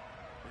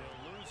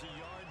 They'll lose a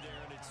yard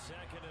there, and it's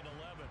 2nd and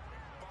 11.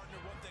 Partner,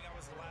 one thing I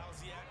was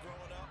lousy at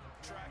growing up,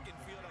 track and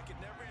field, I could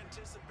never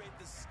anticipate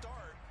the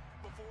start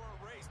before a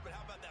race, but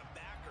how about that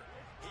backer?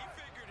 He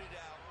figured it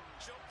out,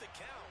 jumped the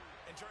count,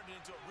 and turned it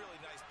into a really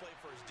nice play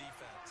for his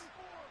defense.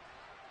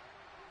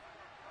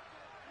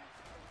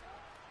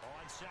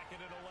 On 2nd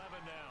and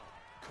 11 now.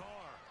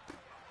 Carr.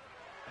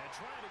 And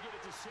trying to get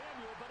it to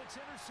Samuel, but it's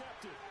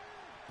intercepted.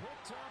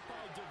 Picked up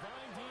by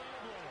Divine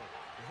Diablo.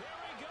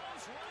 There he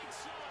goes, right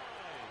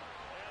side.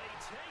 And he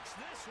takes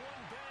this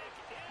one back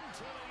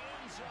into the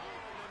end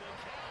zone, and the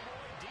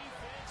Cowboy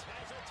defense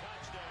has a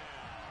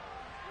touchdown.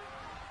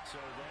 So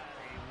that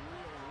a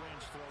real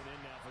wrench thrown in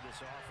now for this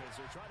offense.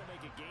 They're trying to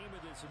make a game of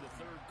this in the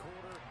 3rd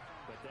quarter,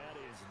 but that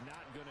is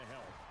not going to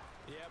help.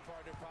 Yeah,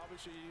 partner, probably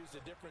should have used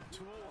a different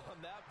tool on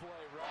that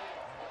play, right?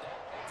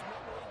 That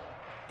ultimately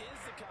is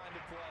the kind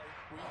of play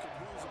where you can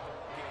lose a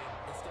ball game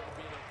instead of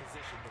being in a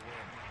position to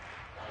win.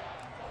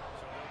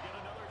 So they'll get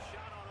another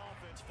shot on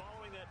offense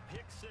following that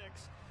pick 6,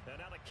 and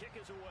now the kick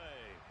is away.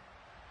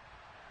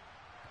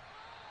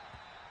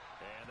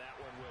 And that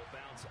one will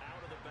bounce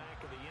out of the back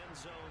of the end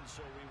zone,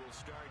 so we will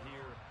start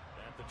here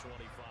at the 25.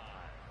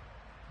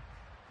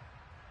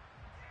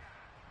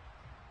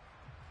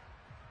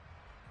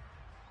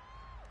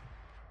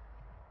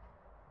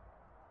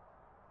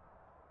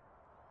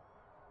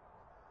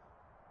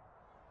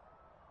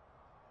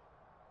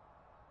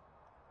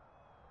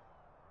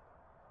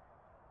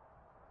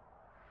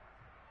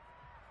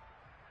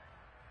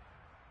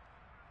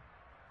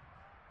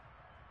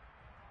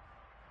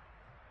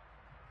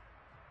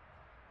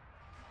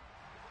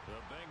 The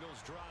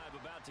Bengals drive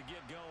about to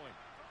get going.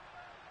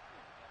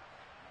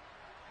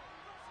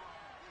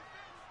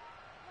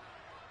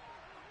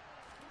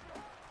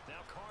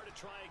 Now Carr to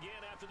try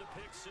again after the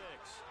pick 6.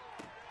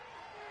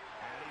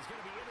 And he's going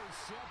to be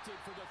intercepted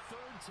for the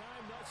 3rd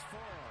time thus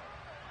far.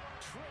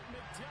 Trent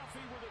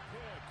McDuffie with a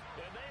pick.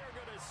 And they are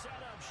going to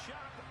set up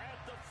shop at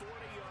the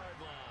 40-yard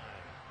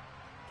line.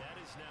 That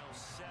is now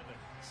 7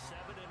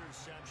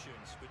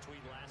 interceptions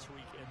between last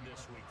week and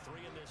this week.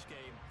 3 in this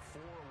game, 4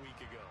 a week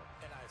ago.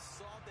 And I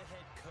saw the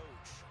head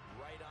coach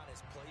write on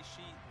his play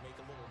sheet, make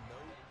a little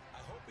note.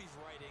 I hope he's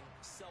writing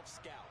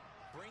self-scout.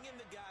 Bring in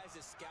the guys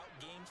that scout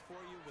games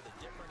for you with a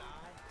different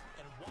eye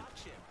and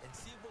watch him and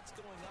see what's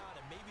going on,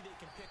 and maybe they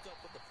can pick up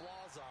what the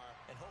flaws are,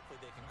 and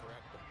hopefully they can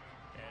correct them.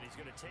 And he's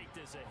going to take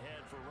this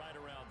ahead for right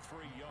around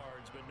 3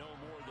 yards, but no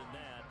more than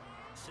that.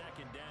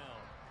 2nd down.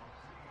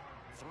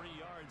 3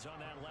 yards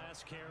on that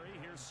last carry.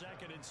 Here's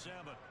 2nd and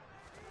 7.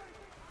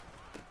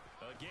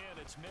 Again,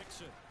 it's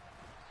Mixon.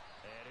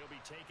 And he'll be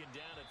taken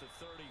down at the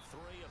 33,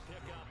 a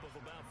pickup of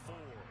about 4.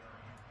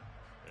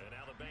 And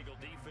now the Bengal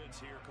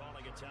defense here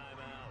calling a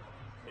timeout.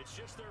 It's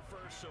just their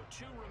first, so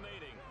 2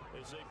 remaining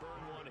as they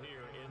burn one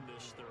here in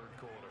this 3rd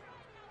quarter.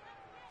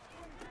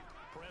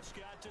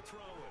 Prescott to throw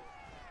it.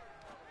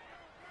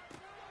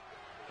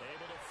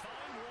 Able to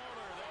find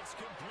Waller. That's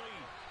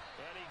complete.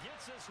 And he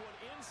gets this one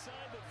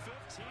inside the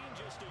 15,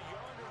 just a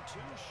yard or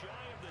 2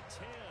 shy of the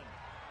 10.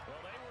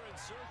 Well, in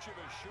search of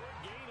a short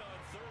gain on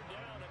third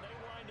down, and they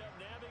wind up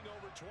nabbing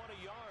over 20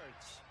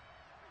 yards.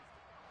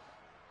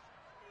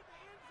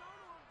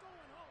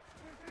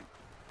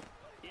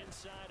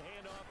 Inside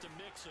handoff to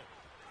Mixon.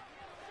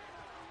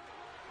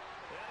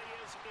 And he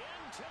is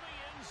into the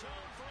end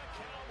zone for a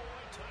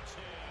Cowboy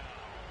touchdown.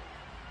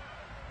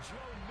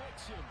 Joe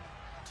Mixon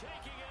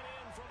taking it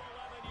in from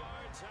 11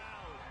 yards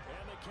out.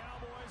 And the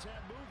Cowboys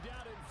have moved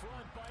out in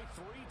front by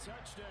 3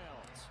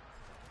 touchdowns.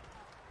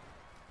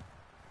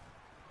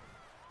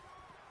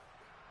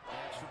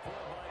 Extra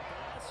point by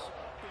Bass,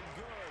 up and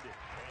good.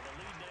 And the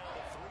lead now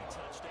to 3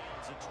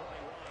 touchdowns at 21.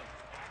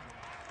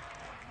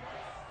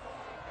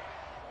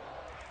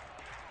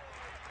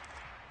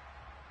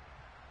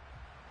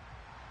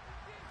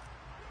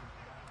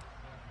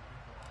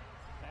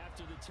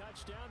 After the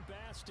touchdown,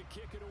 Bass to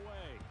kick it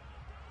away.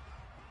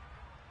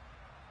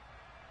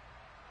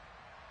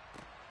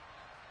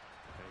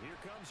 And here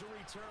comes a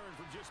return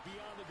from just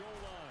beyond the goal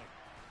line.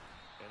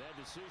 And that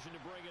decision to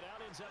bring it out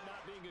ends up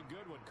not being a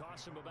good one.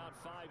 Costs him about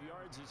 5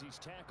 yards as he's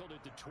tackled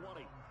at the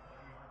 20.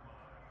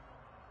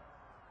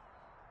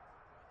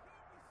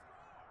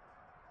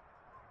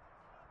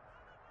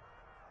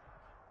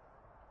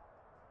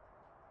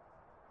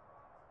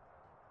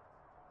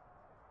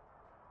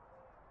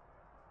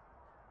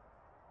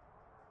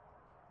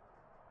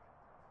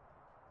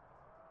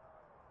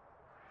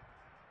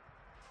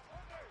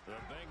 The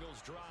Bengals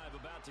drive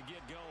about to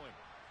get going.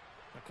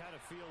 I kind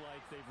of feel like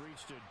they've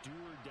reached a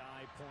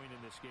do-or-die point in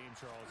this game,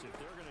 Charles. If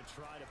they're going to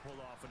try to pull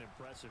off an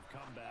impressive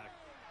comeback,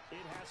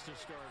 it has to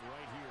start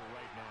right here,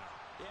 right now.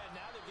 Yeah,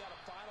 now they've got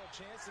a final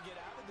chance to get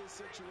out of this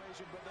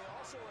situation, but they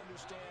also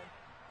understand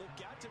they've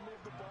got to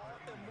move the ball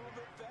and move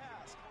it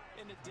fast.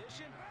 In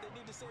addition, they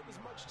need to save as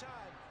much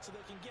time so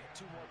they can get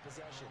 2 more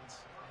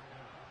possessions.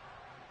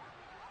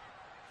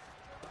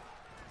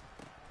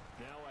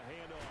 Now a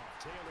handoff.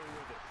 Taylor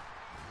with it.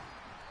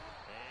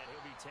 And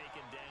he'll be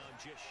taken down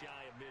just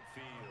shy of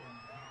midfield.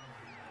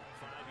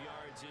 5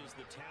 yards is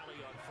the tally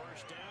on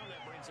first down.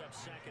 That brings up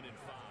 2nd and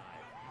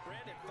 5.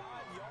 Brandon,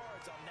 5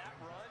 yards on that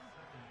run.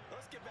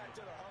 Let's get back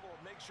to the huddle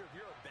and make sure if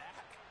you're a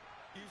back,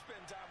 you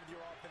spend time with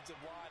your offensive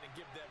line and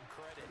give them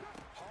credit.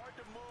 Hard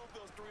to move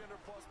those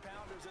 300-plus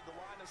pounders at the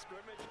line of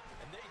scrimmage,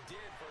 and they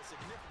did for a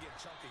significant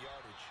chunk of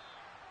yardage.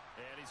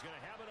 And he's going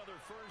to have another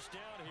first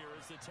down here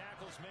as the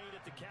tackle's made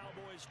at the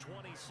Cowboys'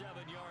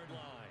 27-yard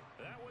line.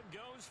 That one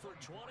goes for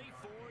 24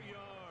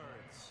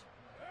 yards.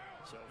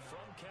 So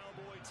from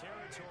Cowboy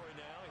territory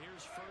now,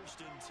 here's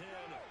 1st and 10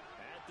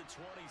 at the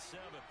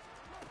 27th.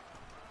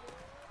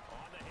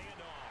 On the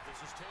handoff,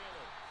 this is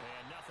Taylor.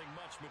 And nothing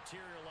much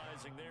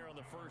materializing there on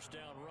the first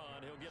down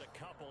run. He'll get a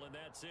couple, and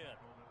that's it.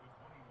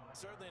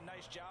 Certainly a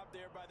nice job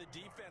there by the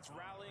defense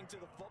rallying to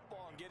the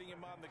football and getting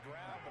him on the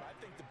ground, but I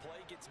think the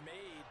play gets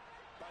made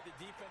by the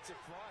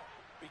defensive front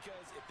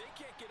because if they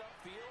can't get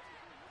upfield,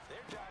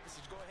 their job is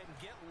to go ahead and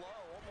get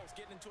low, almost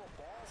get into a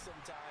ball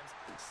sometimes,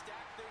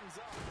 stack things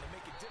up, and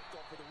make it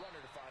difficult for the runner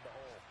to find a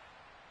hole.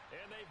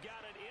 And they've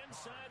got it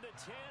inside the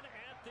 10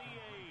 at the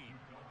 8.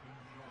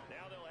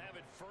 Now they'll have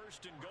it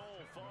 1st and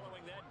goal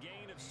following that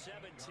gain of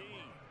 17.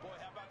 Boy,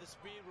 how about the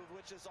speed with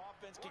which this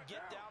offense can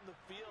get down the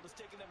field. It's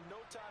taken them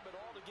no time at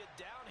all to get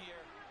down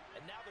here,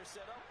 and now they're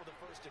set up with a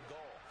 1st and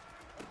goal.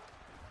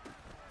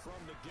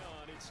 From the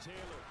gun, it's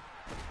Taylor.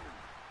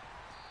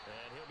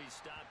 And he'll be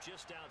stopped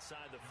just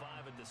outside the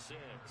 5 at the 6.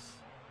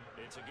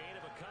 It's a gain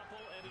of a couple,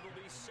 and it'll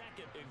be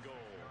 2nd and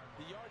goal.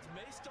 The yards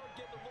may start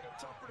getting a little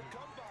tougher to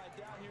come by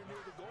down here near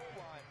the goal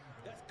line.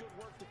 That's good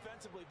work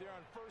defensively there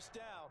on first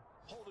down,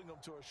 holding them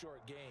to a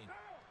short gain.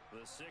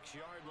 The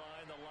 6-yard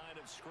line, the line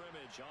of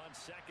scrimmage on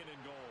 2nd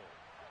and goal.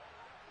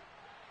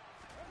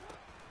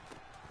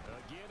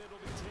 Again,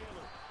 it'll be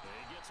Taylor. And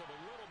he gets him a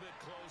little bit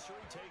closer.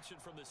 He takes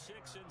it from the 6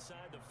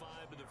 inside the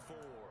 5 to the 4.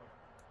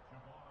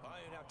 I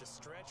didn't have to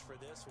stretch for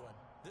this one.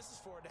 This is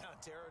 4-down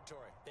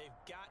territory. They've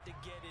got to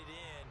get it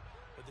in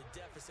with the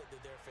deficit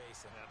that they're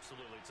facing.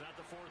 Absolutely. It's not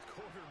the 4th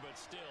quarter, but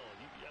still,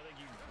 I think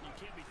you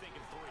can't be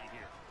thinking 3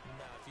 here.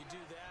 No, if you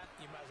do that,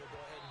 you might as well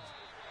go ahead and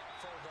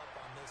fold up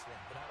on this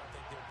one, but I don't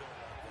think they're built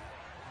like that.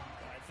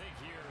 I think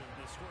here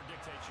the score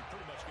dictates you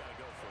pretty much got to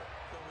go for it.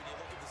 But when you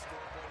look at the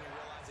scoreboard and you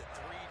realize that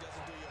 3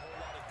 doesn't do you a whole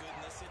lot of good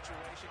in this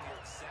situation,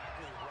 you're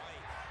exactly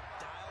right.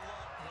 Dial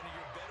up one of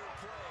your better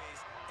plays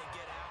and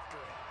get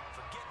after it.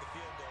 Forget the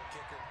field goal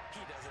kicker.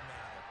 He doesn't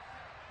matter.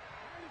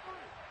 93.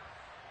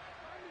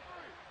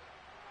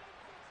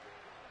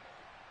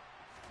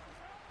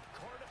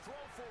 Carr to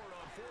throw for it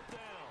on 4th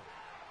down.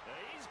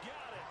 He's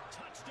got it.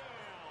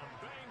 Touchdown,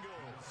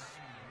 Bengals.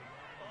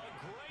 A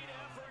great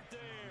effort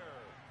there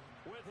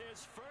with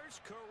his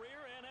first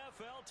career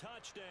NFL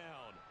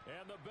touchdown.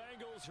 And the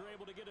Bengals are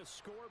able to get a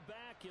score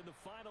back in the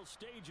final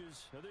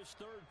stages of this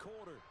 3rd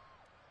quarter.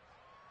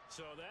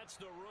 So that's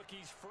the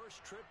rookie's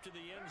first trip to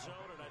the end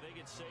zone, and I think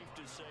it's safe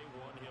to say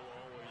one he'll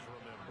always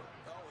remember.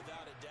 Oh,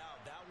 without a doubt.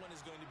 That one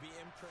is going to be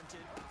imprinted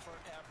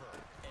forever.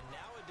 And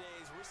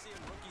nowadays, we're seeing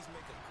rookies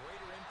make a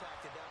greater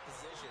impact at that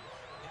position,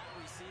 that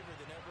receiver,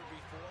 than ever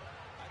before.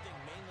 I think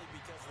mainly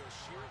because of the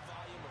sheer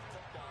volume of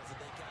footballs that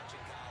they catch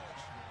in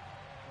college.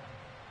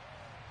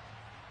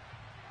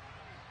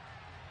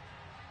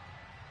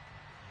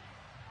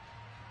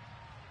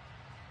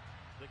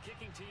 The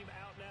kicking team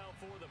out now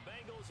for the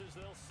Bengals as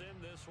they'll send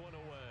this one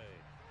away.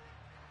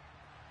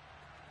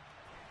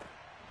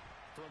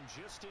 From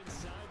just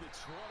inside the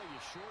 20,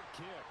 a short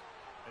kick.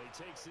 And he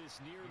takes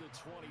this near the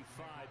 25.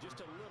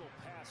 Just a little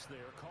pass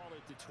there. Call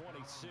it the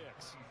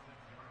 26.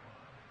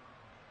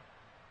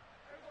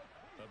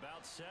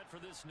 About set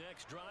for this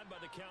next drive by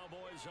the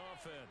Cowboys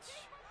offense.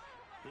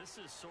 This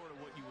is sort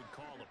of what you would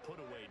call a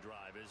put-away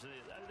drive, isn't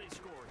it? They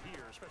score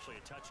here, especially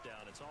a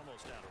touchdown. It's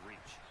almost out of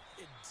reach.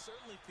 It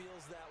certainly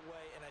feels that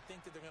way, and I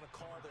think that they're going to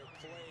call their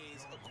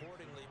plays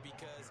accordingly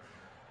because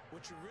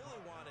what you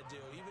really want to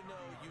do, even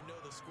though you know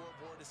the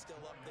scoreboard is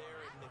still up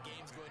there and the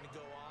game's going to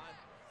go on,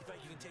 in fact,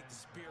 you can take the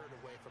spirit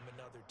away from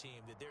another team,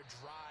 that their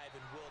drive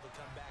and will to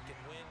come back and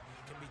win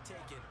can be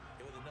taken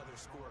with another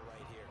score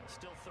right here.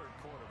 Still third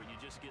quarter, but you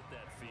just get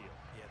that feel.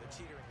 Yeah, they're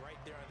teetering right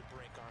there on the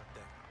brink, aren't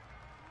they?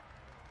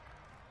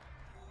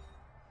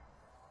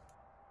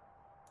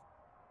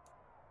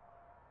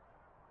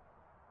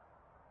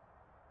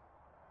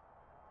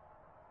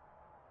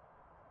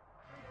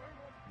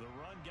 The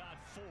run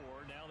got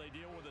 4. Now they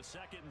deal with a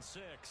 2nd and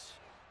 6.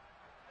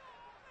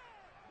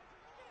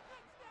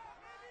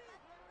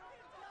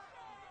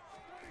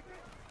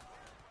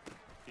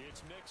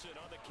 It's Mixon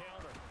on the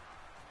counter.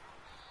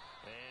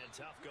 And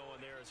tough going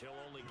there as he'll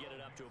only get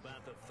it up to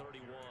about the 31.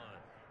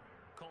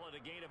 Call it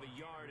a gain of a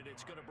yard, and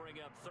it's going to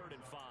bring up 3rd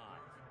and 5.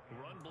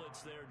 Run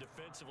blitz there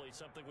defensively,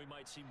 something we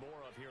might see more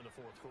of here in the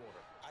 4th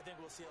quarter. I think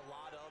we'll see a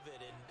lot of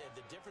it, and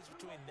the difference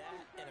between that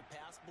and a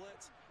pass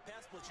blitz,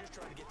 you're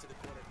trying to get to the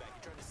quarterback.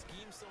 You're trying to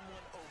scheme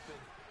someone open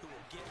who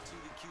will get to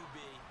the QB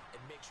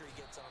and make sure he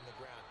gets on the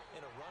ground.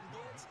 In a run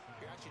blitz,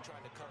 you're actually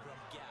trying to cover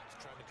up gaps,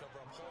 trying to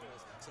cover up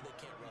holes so they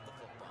can't run the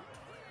football.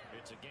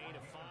 It's a gain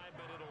of 5,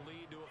 but it'll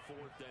lead to a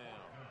 4th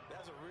down.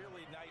 That was a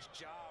really nice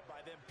job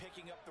by them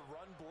picking up the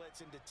run blitz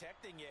and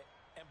detecting it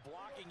and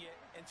blocking it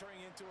and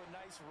turning it into a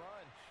nice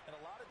run. And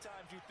a lot of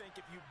times you think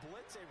if you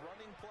blitz a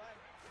running play,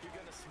 you're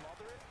going to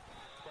smother it.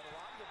 But a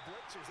lot of the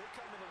blitzers, they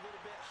come in a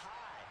little bit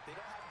high. They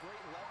don't have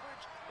great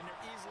leverage, and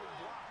they're easily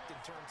blocked and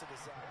turned to the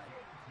side.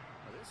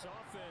 Well, this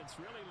offense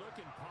really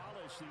looking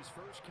polished these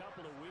first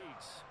couple of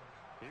weeks.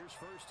 Here's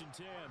 1st and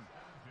 10.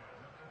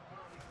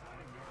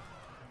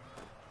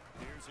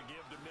 Here's a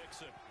give to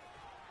Mixon.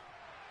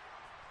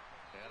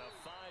 And a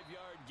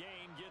 5-yard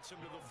gain gets him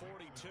to the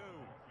 42.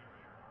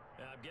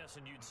 I'm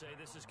guessing you'd say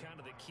this is kind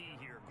of the key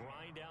here.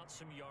 Grind out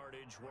some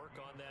yardage, work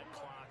on that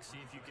clock, see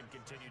if you can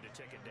continue to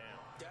tick it down.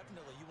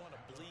 Definitely. You want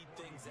to bleed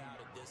things out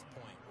at this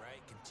point,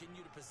 right?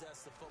 Continue to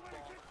possess the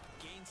football,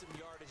 gain some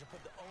yardage, and put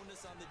the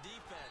onus on the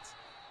defense.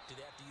 Do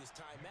they have to use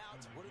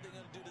timeouts? What are they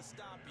going to do to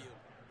stop you?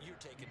 You're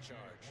taking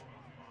charge.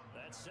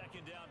 That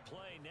 2nd down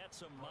play nets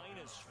a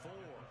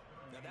 -4.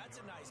 Now,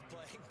 that's a nice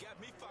play. Got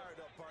me fired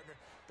up, partner.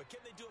 But can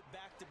they do it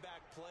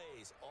back-to-back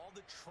plays? All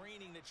the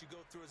training that you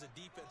go through as a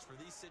defense for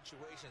these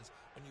situations,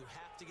 when you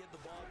have to get the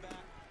ball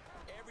back,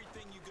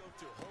 everything you go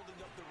through, holding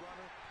up the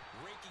runner,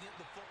 raking at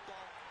the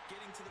football,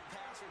 getting to the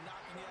passer,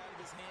 knocking it out of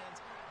his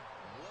hands,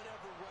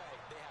 whatever way,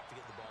 they have to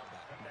get the ball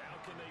back. Now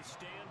can they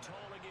stand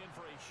tall again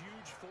for a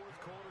huge 4th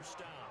quarter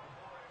stop?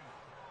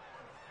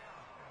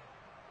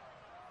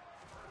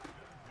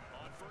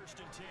 On 1st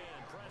and 10,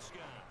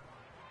 Prescott.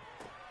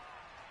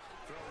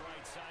 Throw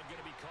right side, going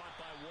to be caught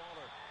by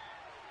Waller.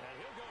 And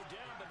he'll go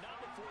down, but not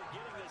before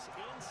getting this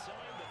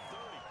inside the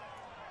 30.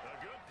 A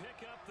good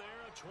pickup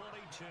there, a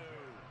 22.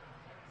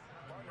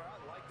 Partner, I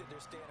like that they're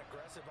staying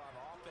aggressive on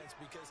offense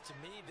because, to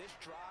me, this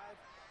drive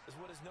is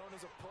what is known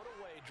as a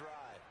put-away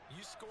drive.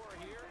 You score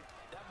here,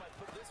 that might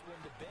put this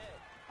one to bed.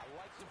 I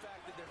like the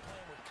fact that they're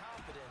playing with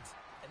confidence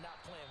and not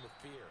playing with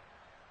fear.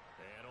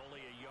 And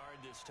only a yard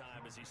this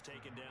time as he's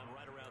taken down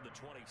right around the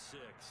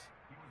 26.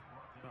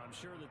 I'm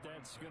sure that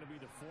that's going to be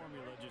the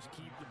formula. Just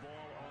keep the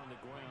ball on the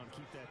ground.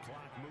 Keep that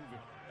clock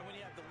moving. And when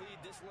you have the lead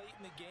this late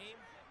in the game,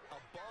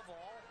 above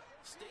all,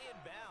 stay in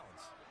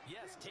bounds.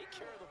 Yes, take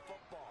care of the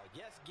football.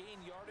 Yes, gain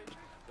yardage,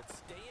 but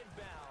stay in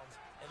bounds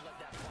and let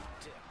that clock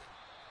tick.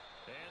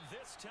 And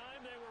this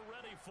time they were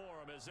ready for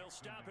him as they'll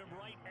stop him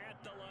right at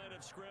the line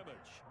of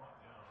scrimmage.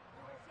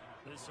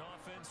 This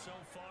offense so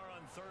far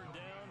on 3rd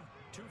down,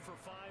 2 for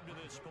 5 to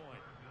this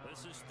point.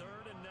 This is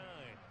 3rd and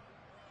 9.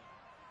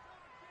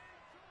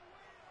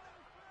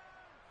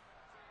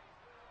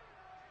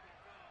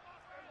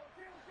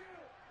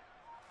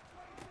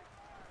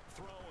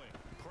 Throwing,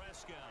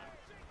 Prescott.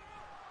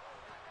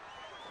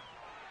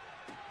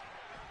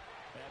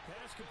 That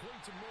pass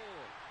complete to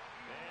Moore.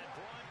 And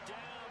brought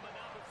down, but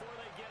not before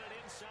they get it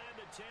inside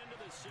the 10 to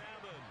the 7.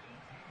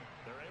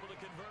 They're able to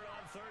convert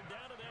on 3rd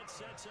down, and that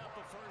sets up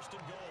a 1st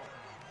and goal.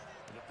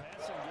 The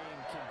passing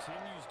game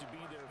continues to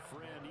be their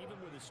friend. Even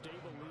with a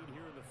stable lead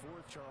here in the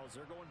 4th, Charles,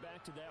 they're going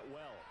back to that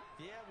well.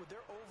 Yeah, with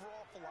their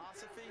overall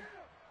philosophy,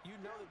 you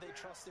know that they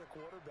trust their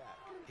quarterback.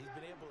 He's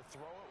been able to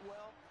throw it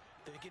well.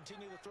 They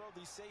continue to throw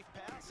these safe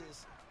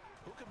passes.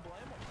 Who can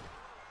blame them?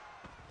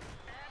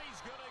 And he's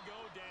is going to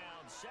go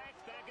down.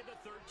 Sacked back at the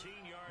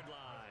 13-yard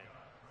line.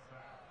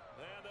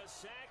 And the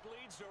sack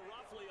leads to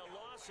roughly a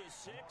loss of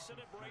 6, and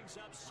it brings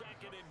up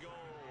 2nd and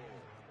goal.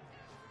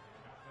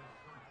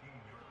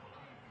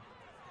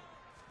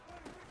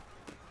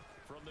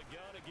 From the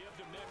gun, a give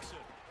to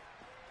Mixon.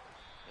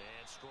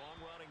 And strong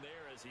running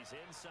there as he's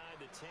inside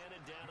the 10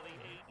 and down to the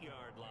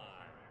 8-yard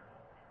line.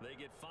 They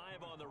get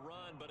 5 on the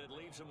run, but it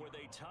leaves them with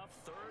a tough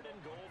 3rd and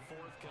goal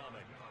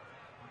forthcoming.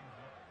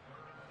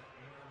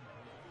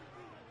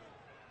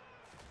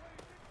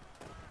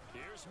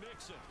 Here's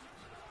Mixon.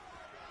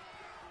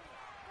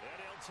 And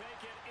he'll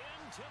take it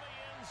into the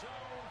end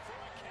zone for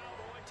a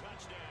Cowboy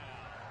touchdown.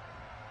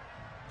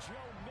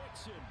 Joe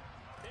Mixon,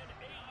 an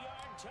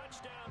 8-yard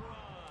touchdown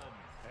run.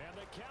 And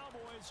the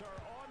Cowboys are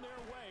on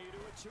their way to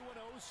a 2-0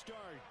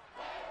 start.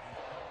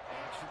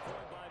 Extra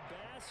point by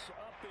Bass,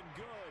 up and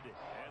good.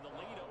 And the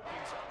lead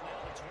opens up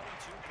now to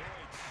 22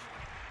 points.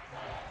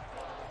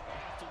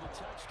 After the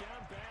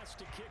touchdown, Bass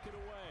to kick it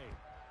away.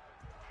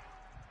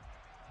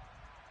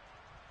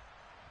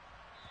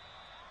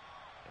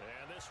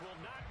 And this will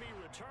not be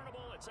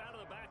returnable. It's out of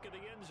the back of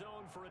the end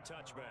zone for a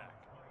touchback.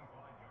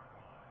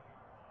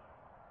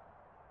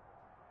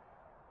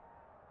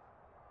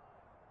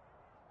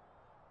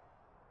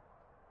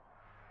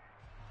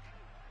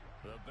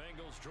 The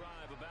Bengals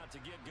drive about to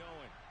get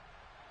going.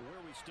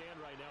 Where we stand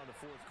right now in the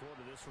 4th quarter,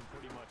 this one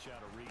pretty much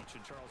out of reach.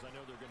 And, Charles, I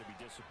know they're going to be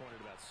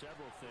disappointed about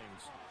several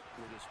things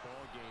with this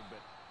ball game,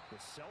 but the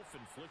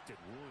self-inflicted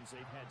wounds,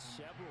 they've had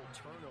several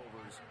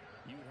turnovers.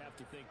 You have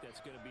to think that's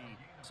going to be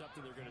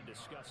something they're going to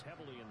discuss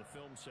heavily in the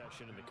film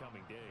session in the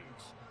coming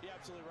days. You're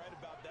absolutely right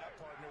about that,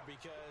 partner,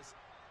 because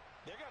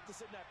they're going to have to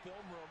sit in that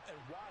film room and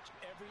watch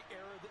every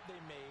error that they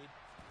made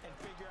and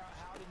figure out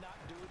how to not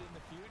do it in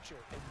the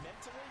future. And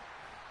mentally,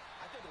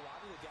 I think a lot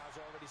of the guys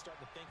are already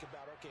starting to think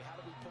about, okay, how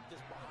do we put this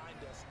behind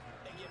us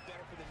and get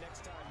better for the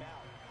next time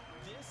out?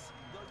 This,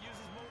 they'll use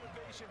as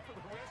motivation for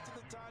the rest of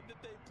the time that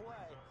they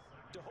play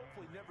to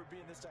hopefully never be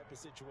in this type of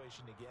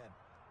situation again.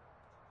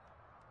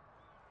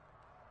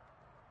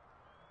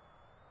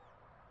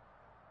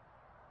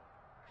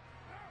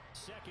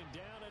 Second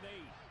down and 8.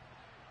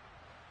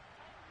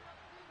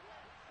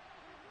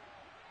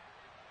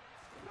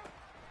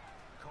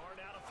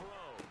 Card out of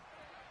throw.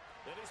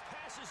 And his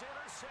pass is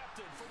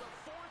intercepted for the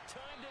 4th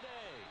time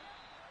today.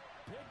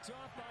 Picked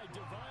off by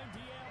Divine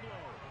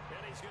Diablo.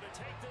 And he's going to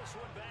take this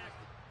one back.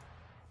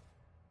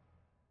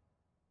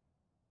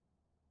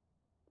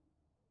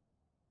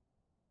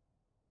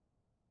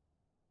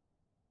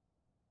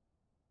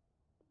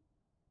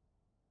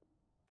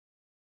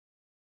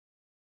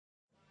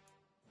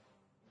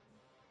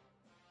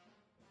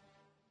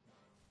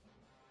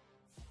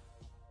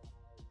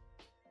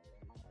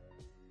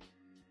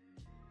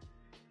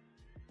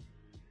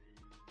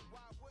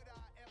 Why would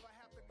I ever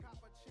have to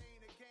cop a chain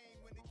again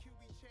when the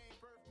QB chain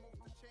birthed most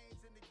of the chains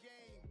in the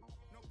game?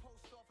 No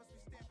post office, we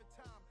stamping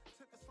time.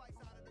 Took a slice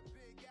out of the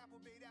big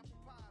apple, made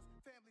apple pies,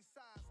 family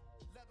size.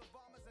 Leather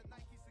bombers and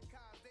Nike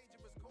Sacai's.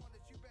 Dangerous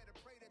corners, you better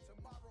pray that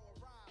tomorrow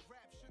arrives.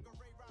 Rap, Sugar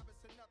Ray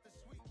Robinson, nothing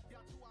sweet.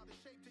 Y'all too out of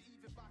shape to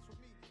even box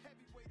with me.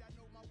 Heavyweight, I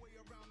know my way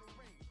around the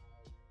ring.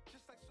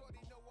 Just like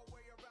Shorty know her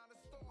way around the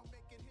storm.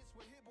 Making hits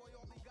with Hit Boy,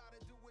 all he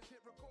gotta do is hit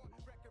record.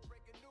 Record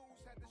breaking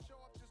news, had to show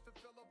up just to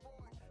fill a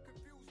void.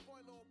 Confused,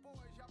 spoiled little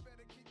boys, y'all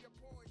better keep your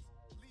poise.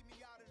 Leave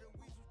me out of the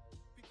weasel.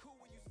 Be cool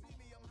when you see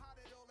me, I'm hot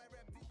at all that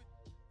rap deep.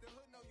 The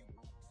hood know you,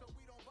 so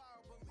we don't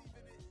borrow, believe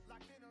in it.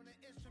 Locked in on the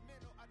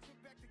instrumental, I took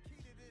back the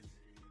key to this.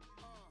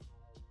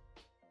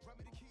 Run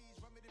me the keys,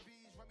 run me the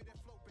bees, run me that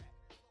flow back.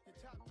 Your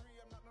top 3,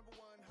 I'm not number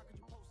 1, how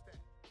could you post that?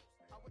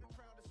 I would have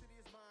crowned the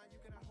city is mine, you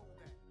cannot hold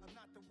that. I'm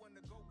not the one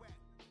to go back.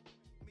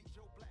 Meet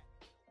Joe Black.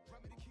 Run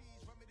me the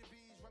keys, run me the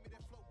bees, run me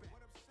that flow back.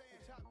 What I'm saying,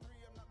 your top 3,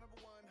 I'm not number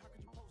 1, how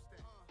could you post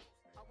that?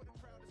 I would have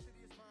crowned the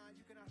city is mine,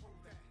 you cannot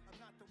hold that. I'm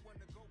not the one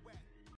to go back.